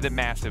into the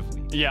massive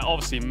lead. Yeah,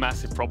 obviously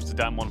massive props to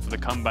Damwon for the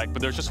comeback,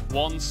 but there's just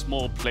one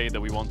small play that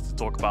we wanted to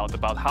talk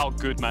about how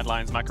good Mad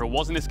Lions macro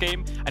was in this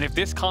game, and if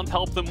this can't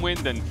help them win,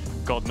 then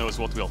God knows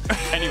what will.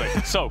 Anyway,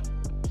 so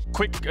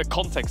quick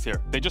context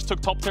here. They just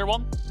took top tier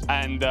 1,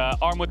 and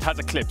Armut has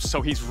Eclipse,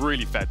 so he's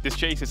really fed. This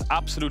Jayce is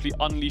absolutely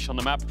unleashed on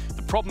the map.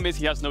 The problem is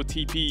he has no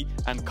TP,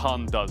 and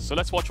Khan does. So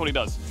let's watch what he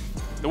does.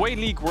 The way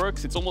League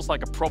works, it's almost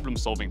like a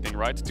problem-solving thing,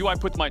 right? Do I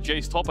put my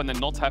Jayce top and then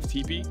not have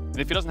TP? And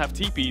if he doesn't have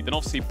TP, then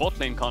obviously bot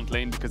lane can't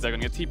lane because they're going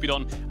to get TP'd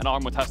on, and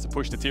Armut has to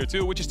push the tier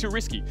 2, which is too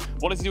risky.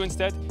 What does he do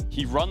instead?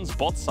 He runs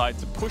bot side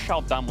to push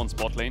out Damwon's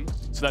bot lane,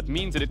 so that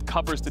means that it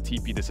covers the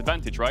TP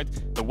disadvantage, right?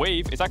 The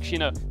wave is actually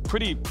in a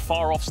pretty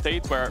far-off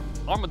state where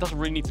Armut doesn't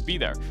really need to be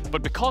there.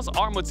 But because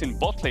Armut's in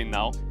bot lane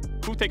now,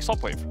 who takes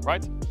top wave,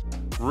 right?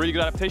 Really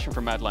good adaptation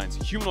from Mad Lions.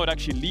 Humanoid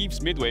actually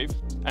leaves mid wave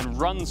and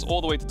runs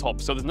all the way to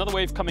top. So there's another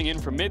wave coming in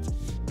from mid,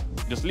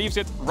 just leaves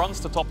it, runs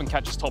to top and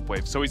catches top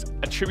wave. So he's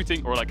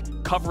attributing or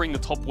like covering the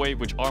top wave,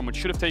 which Armut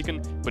should have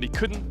taken, but he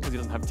couldn't because he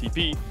doesn't have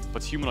TP,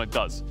 but Humanoid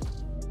does.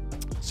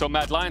 So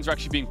Mad Lions are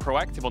actually being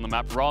proactive on the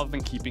map rather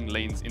than keeping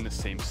lanes in the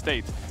same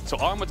state. So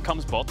Armut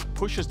comes bot,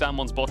 pushes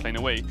Damwon's bot lane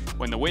away.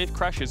 When the wave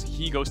crashes,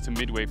 he goes to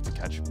mid wave to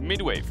catch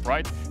mid wave,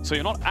 right? So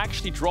you're not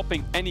actually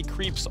dropping any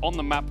creeps on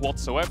the map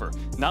whatsoever.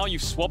 Now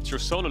you've swapped your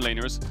solo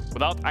laners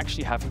without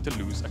actually having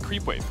to lose a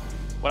creep wave.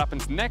 What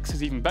happens next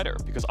is even better,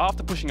 because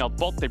after pushing out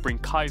bot, they bring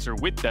Kaiser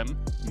with them,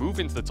 move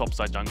into the top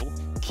side jungle,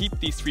 keep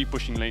these 3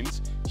 pushing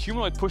lanes.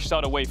 Humanoid pushes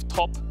out a wave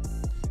top,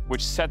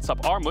 which sets up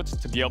Armut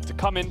to be able to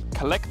come in,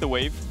 collect the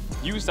wave,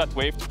 use that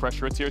wave to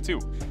pressure a tier 2.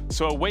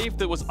 So a wave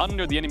that was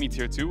under the enemy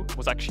tier 2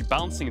 was actually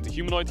bouncing into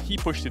Humanoid. He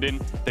pushed it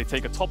in, they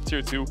take a top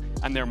tier 2,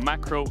 and their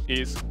macro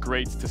is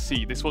great to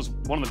see. This was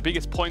one of the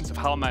biggest points of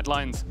how Mad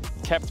Lions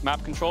kept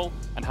map control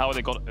and how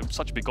they got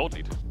such a big gold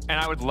lead. And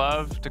I would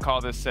love to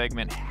call this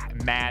segment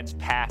Mad's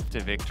Path to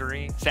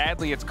Victory.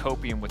 Sadly, it's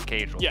copium with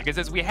Casual. Yeah. Because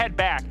as we head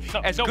back,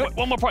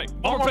 one more point.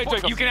 One more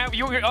point. You can have,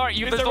 all right,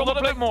 there's a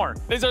little bit more.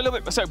 There's a little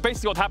bit. So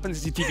basically what happens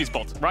is he TP's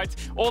bot, right?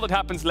 All that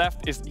happens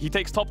left is he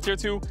takes top tier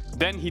 2,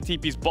 then he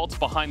TP's bot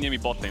behind the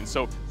enemy bot lane.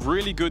 So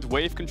really good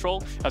wave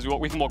control. As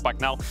we can walk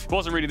back now. It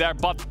wasn't really there,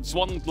 but just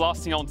one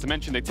last thing I want to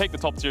mention. They take the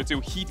top tier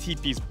 2, he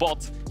TP's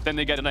bot, then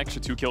they get an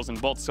extra 2 kills in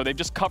bot. So they've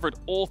just covered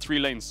all 3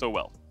 lanes so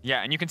well.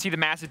 Yeah, and you can see the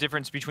massive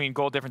difference between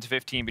gold difference of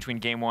 15 between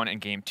game 1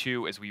 and game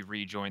 2 as we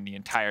rejoin the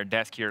entire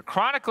desk here.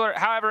 Chronicler,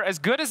 however, as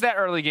good as that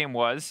early game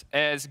was,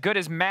 as good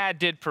as Mad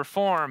did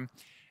perform,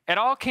 it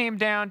all came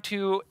down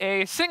to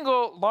a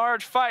single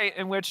large fight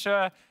in which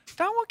DWG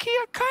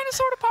KIA kind of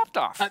sort of popped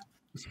off.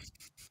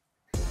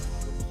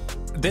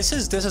 This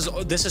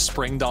is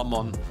spring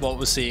Damwon, what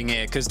we're seeing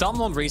here, because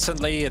Damwon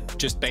recently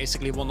just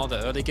basically won all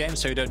the early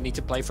games, so you don't need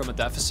to play from a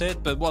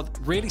deficit. But what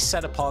really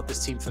set apart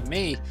this team for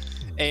me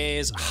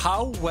is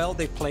how well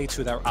they play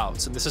to their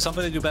outs, and this is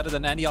something they do better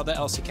than any other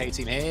LCK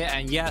team here.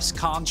 And yes,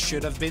 Khan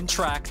should have been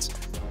tracked,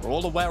 we're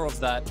all aware of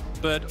that,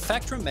 but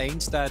fact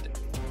remains that,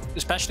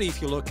 especially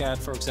if you look at,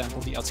 for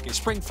example, the LCK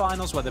Spring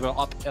Finals, where they were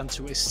up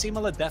into a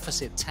similar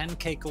deficit,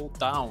 10k gold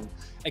down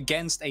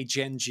against a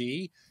Gen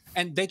G,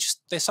 and they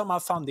somehow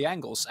found the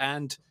angles.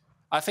 And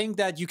I think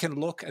that you can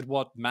look at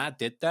what Matt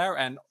did there,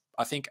 and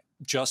I think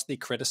justly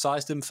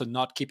criticized him for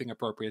not keeping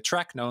appropriate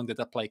track, knowing that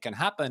that play can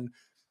happen.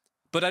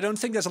 But I don't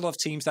think there's a lot of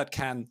teams that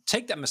can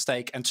take that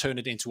mistake and turn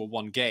it into a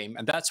 1 game.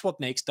 And that's what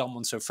makes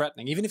Damwon so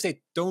threatening. Even if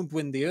they don't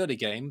win the early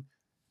game,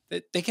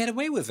 they get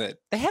away with it.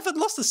 They haven't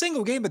lost a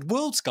single game at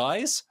Worlds,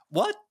 guys.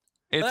 What?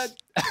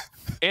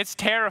 It's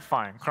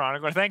terrifying,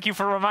 Chronicler. Thank you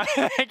for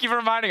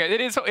reminding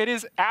us. It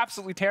is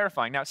absolutely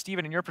terrifying. Now,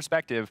 Steven, in your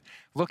perspective,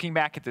 looking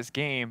back at this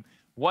game,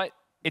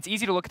 it's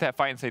easy to look at that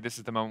fight and say this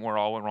is the moment where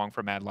all went wrong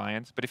for Mad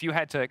Lions. But if you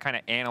had to kind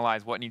of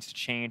analyze what needs to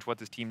change, what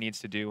this team needs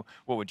to do,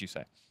 what would you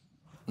say?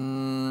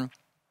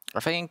 I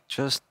think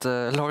just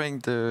lowering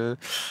the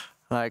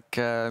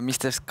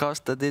mistakes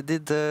cost that they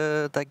did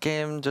that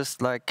game,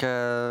 just like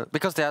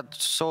because they had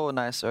so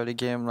nice early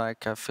game.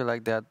 Like I feel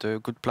like they had a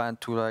good plan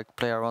to like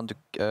play around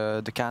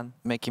the can,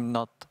 make him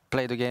not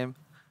play the game,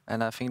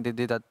 and I think they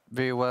did that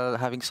very well,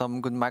 having some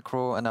good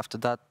macro. And after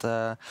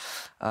that,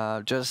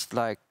 just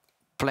like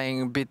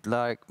playing a bit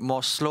like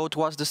more slow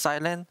towards the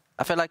side lane.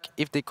 I feel like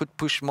if they could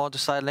push more the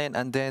side lane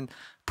and then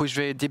push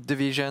very deep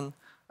division,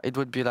 it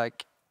would be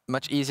like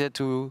much easier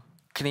to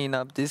clean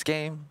up this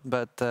game.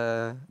 But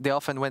they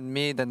often went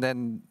mid, and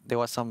then there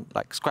was some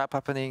like scrap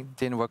happening.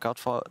 Didn't work out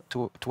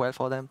too well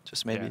for them.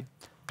 Just maybe.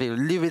 play a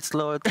little bit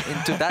slower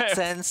into that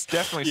sense.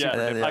 Definitely.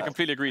 Yeah, I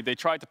completely agree. They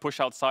tried to push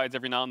out sides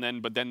every now and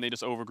then, but then they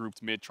just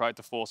overgrouped mid, tried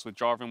to force with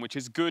Jarvan, which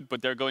is good,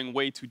 but they're going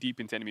way too deep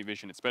into enemy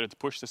vision. It's better to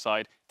push the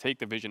side, take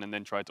the vision, and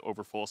then try to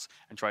overforce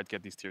and try to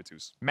get these tier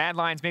 2s. Mad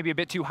Lions maybe a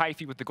bit too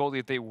hyphy with the goalie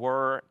that they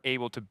were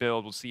able to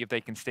build. We'll see if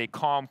they can stay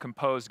calm,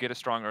 composed, get a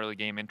strong early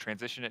game, and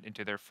transition it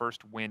into their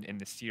first win in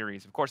the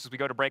series. Of course, as we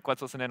go to break,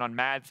 let's listen in on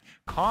Mad's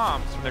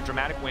comms from their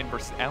dramatic win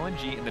versus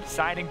LNG in the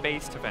deciding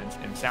base events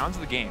and Sounds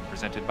of the Game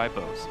presented by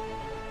Bose.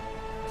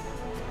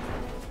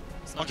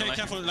 Okay,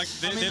 careful. Like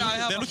they're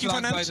looking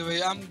flag, for an by the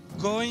way. I'm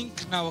going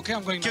now. Okay,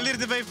 I'm going now. Clear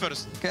the wave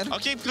first.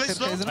 Okay, play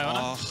slow.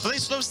 Play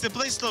slow still.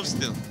 Play slow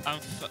still.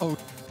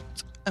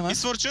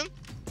 Is Fortune?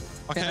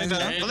 Okay,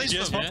 play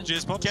slow.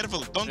 Jayce pop.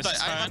 Careful. Don't die.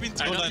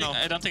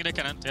 I don't think they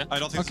can end. Yeah. I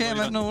don't think so. Okay,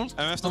 I have no ult.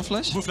 No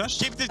flash. Who flash?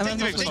 Take the wave.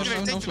 Take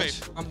the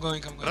wave. I'm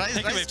going.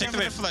 Rise, take the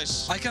wave.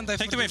 Flash. I can't die.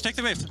 Take the wave. Take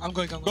the wave. I'm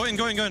going. Go in.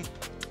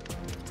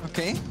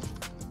 Okay.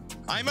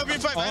 I'm up in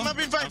 5.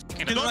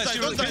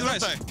 Don't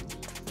die.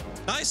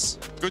 Nice.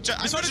 Good job.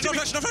 I'm going to TP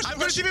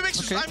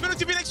Nexus. I'm going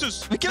to TP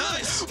Nexus.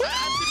 Nice.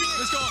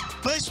 Let's go.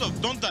 Play slow.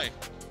 Don't die.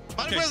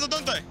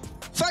 Don't die.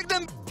 Fuck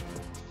them.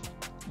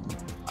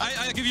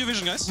 I give you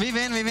vision, guys. We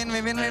win. Wait,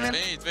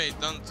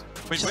 don't.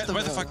 Wait,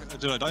 where the fuck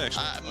did I die,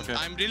 actually? Okay.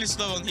 I'm really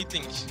slow on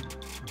hitting.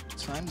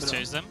 It's fine, bro.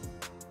 Chase them.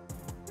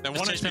 Then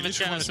one HP,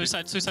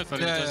 suicide for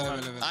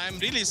I'm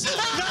really slow.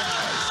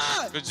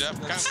 Good job.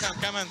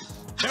 Come on.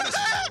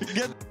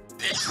 Dude.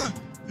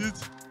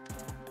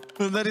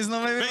 There is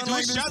no way. Wait,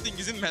 who's shouting?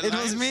 Isn't Mad It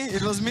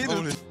was me,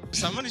 dude.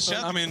 Someone is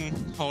shouting. I mean,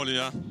 holy,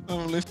 yeah.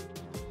 Holy.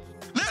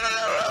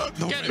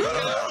 No.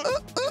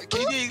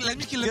 KD, let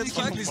me kill this.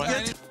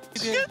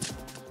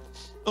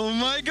 Oh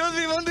my god,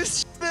 we won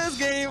this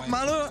game.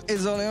 Malo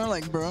is all in,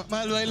 like, bro.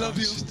 Malo, I love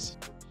you.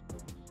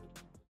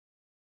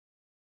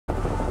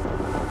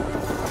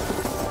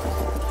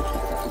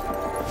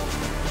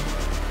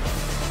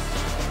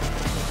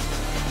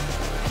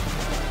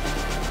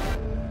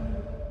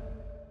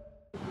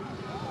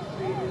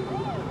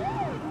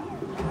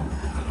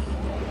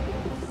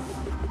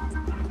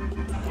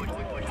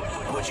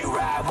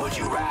 Would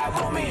you ride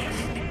for me?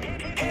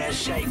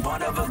 Handshake,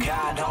 one of a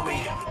kind,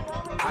 homie.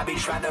 I be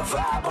trying to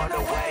vibe on the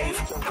wave.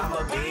 I'm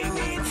a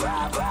big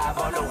vibe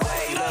on the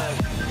wave.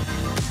 Look.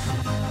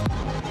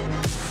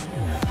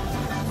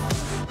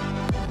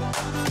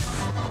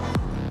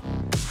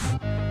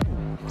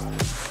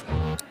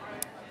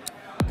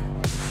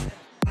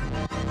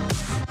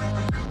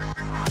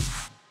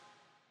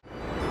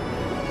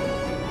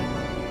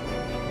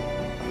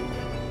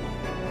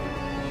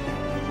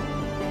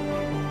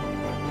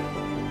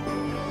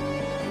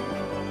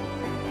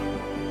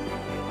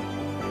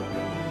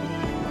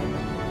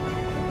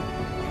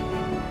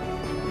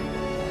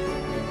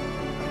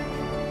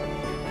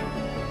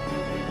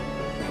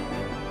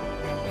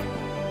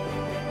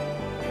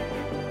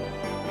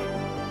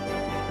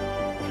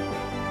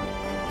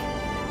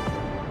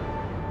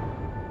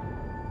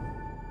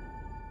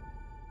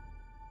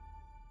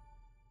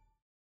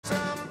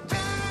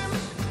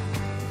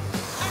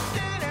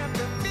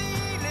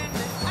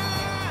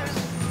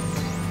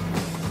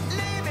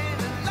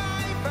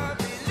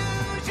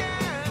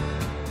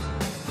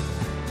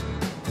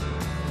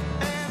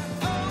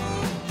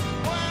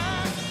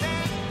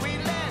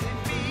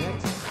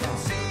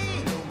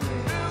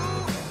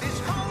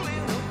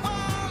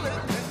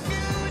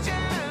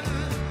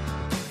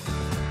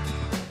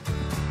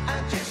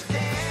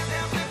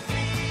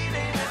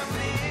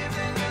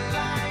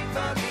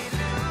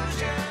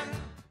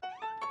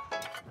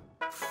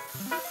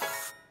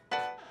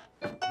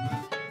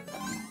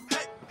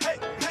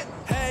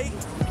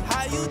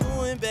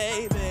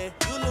 Baby,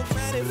 you look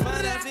mighty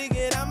fine. I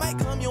figured I might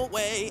come your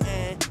way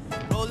and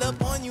roll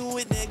up on you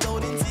with that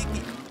golden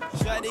ticket.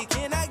 Shawty,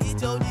 can I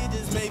get your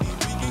digits? Maybe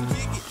we can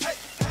kick it.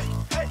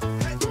 Hey.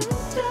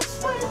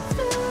 Just wait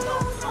till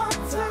all my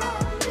time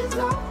is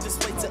up. Just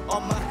wait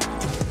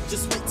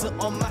till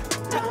all my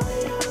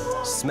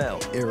time. Smell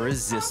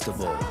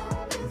irresistible.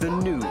 The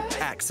new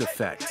Axe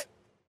Effect.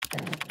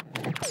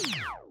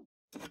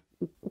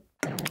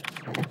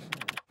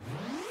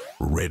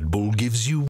 Red Bull gives you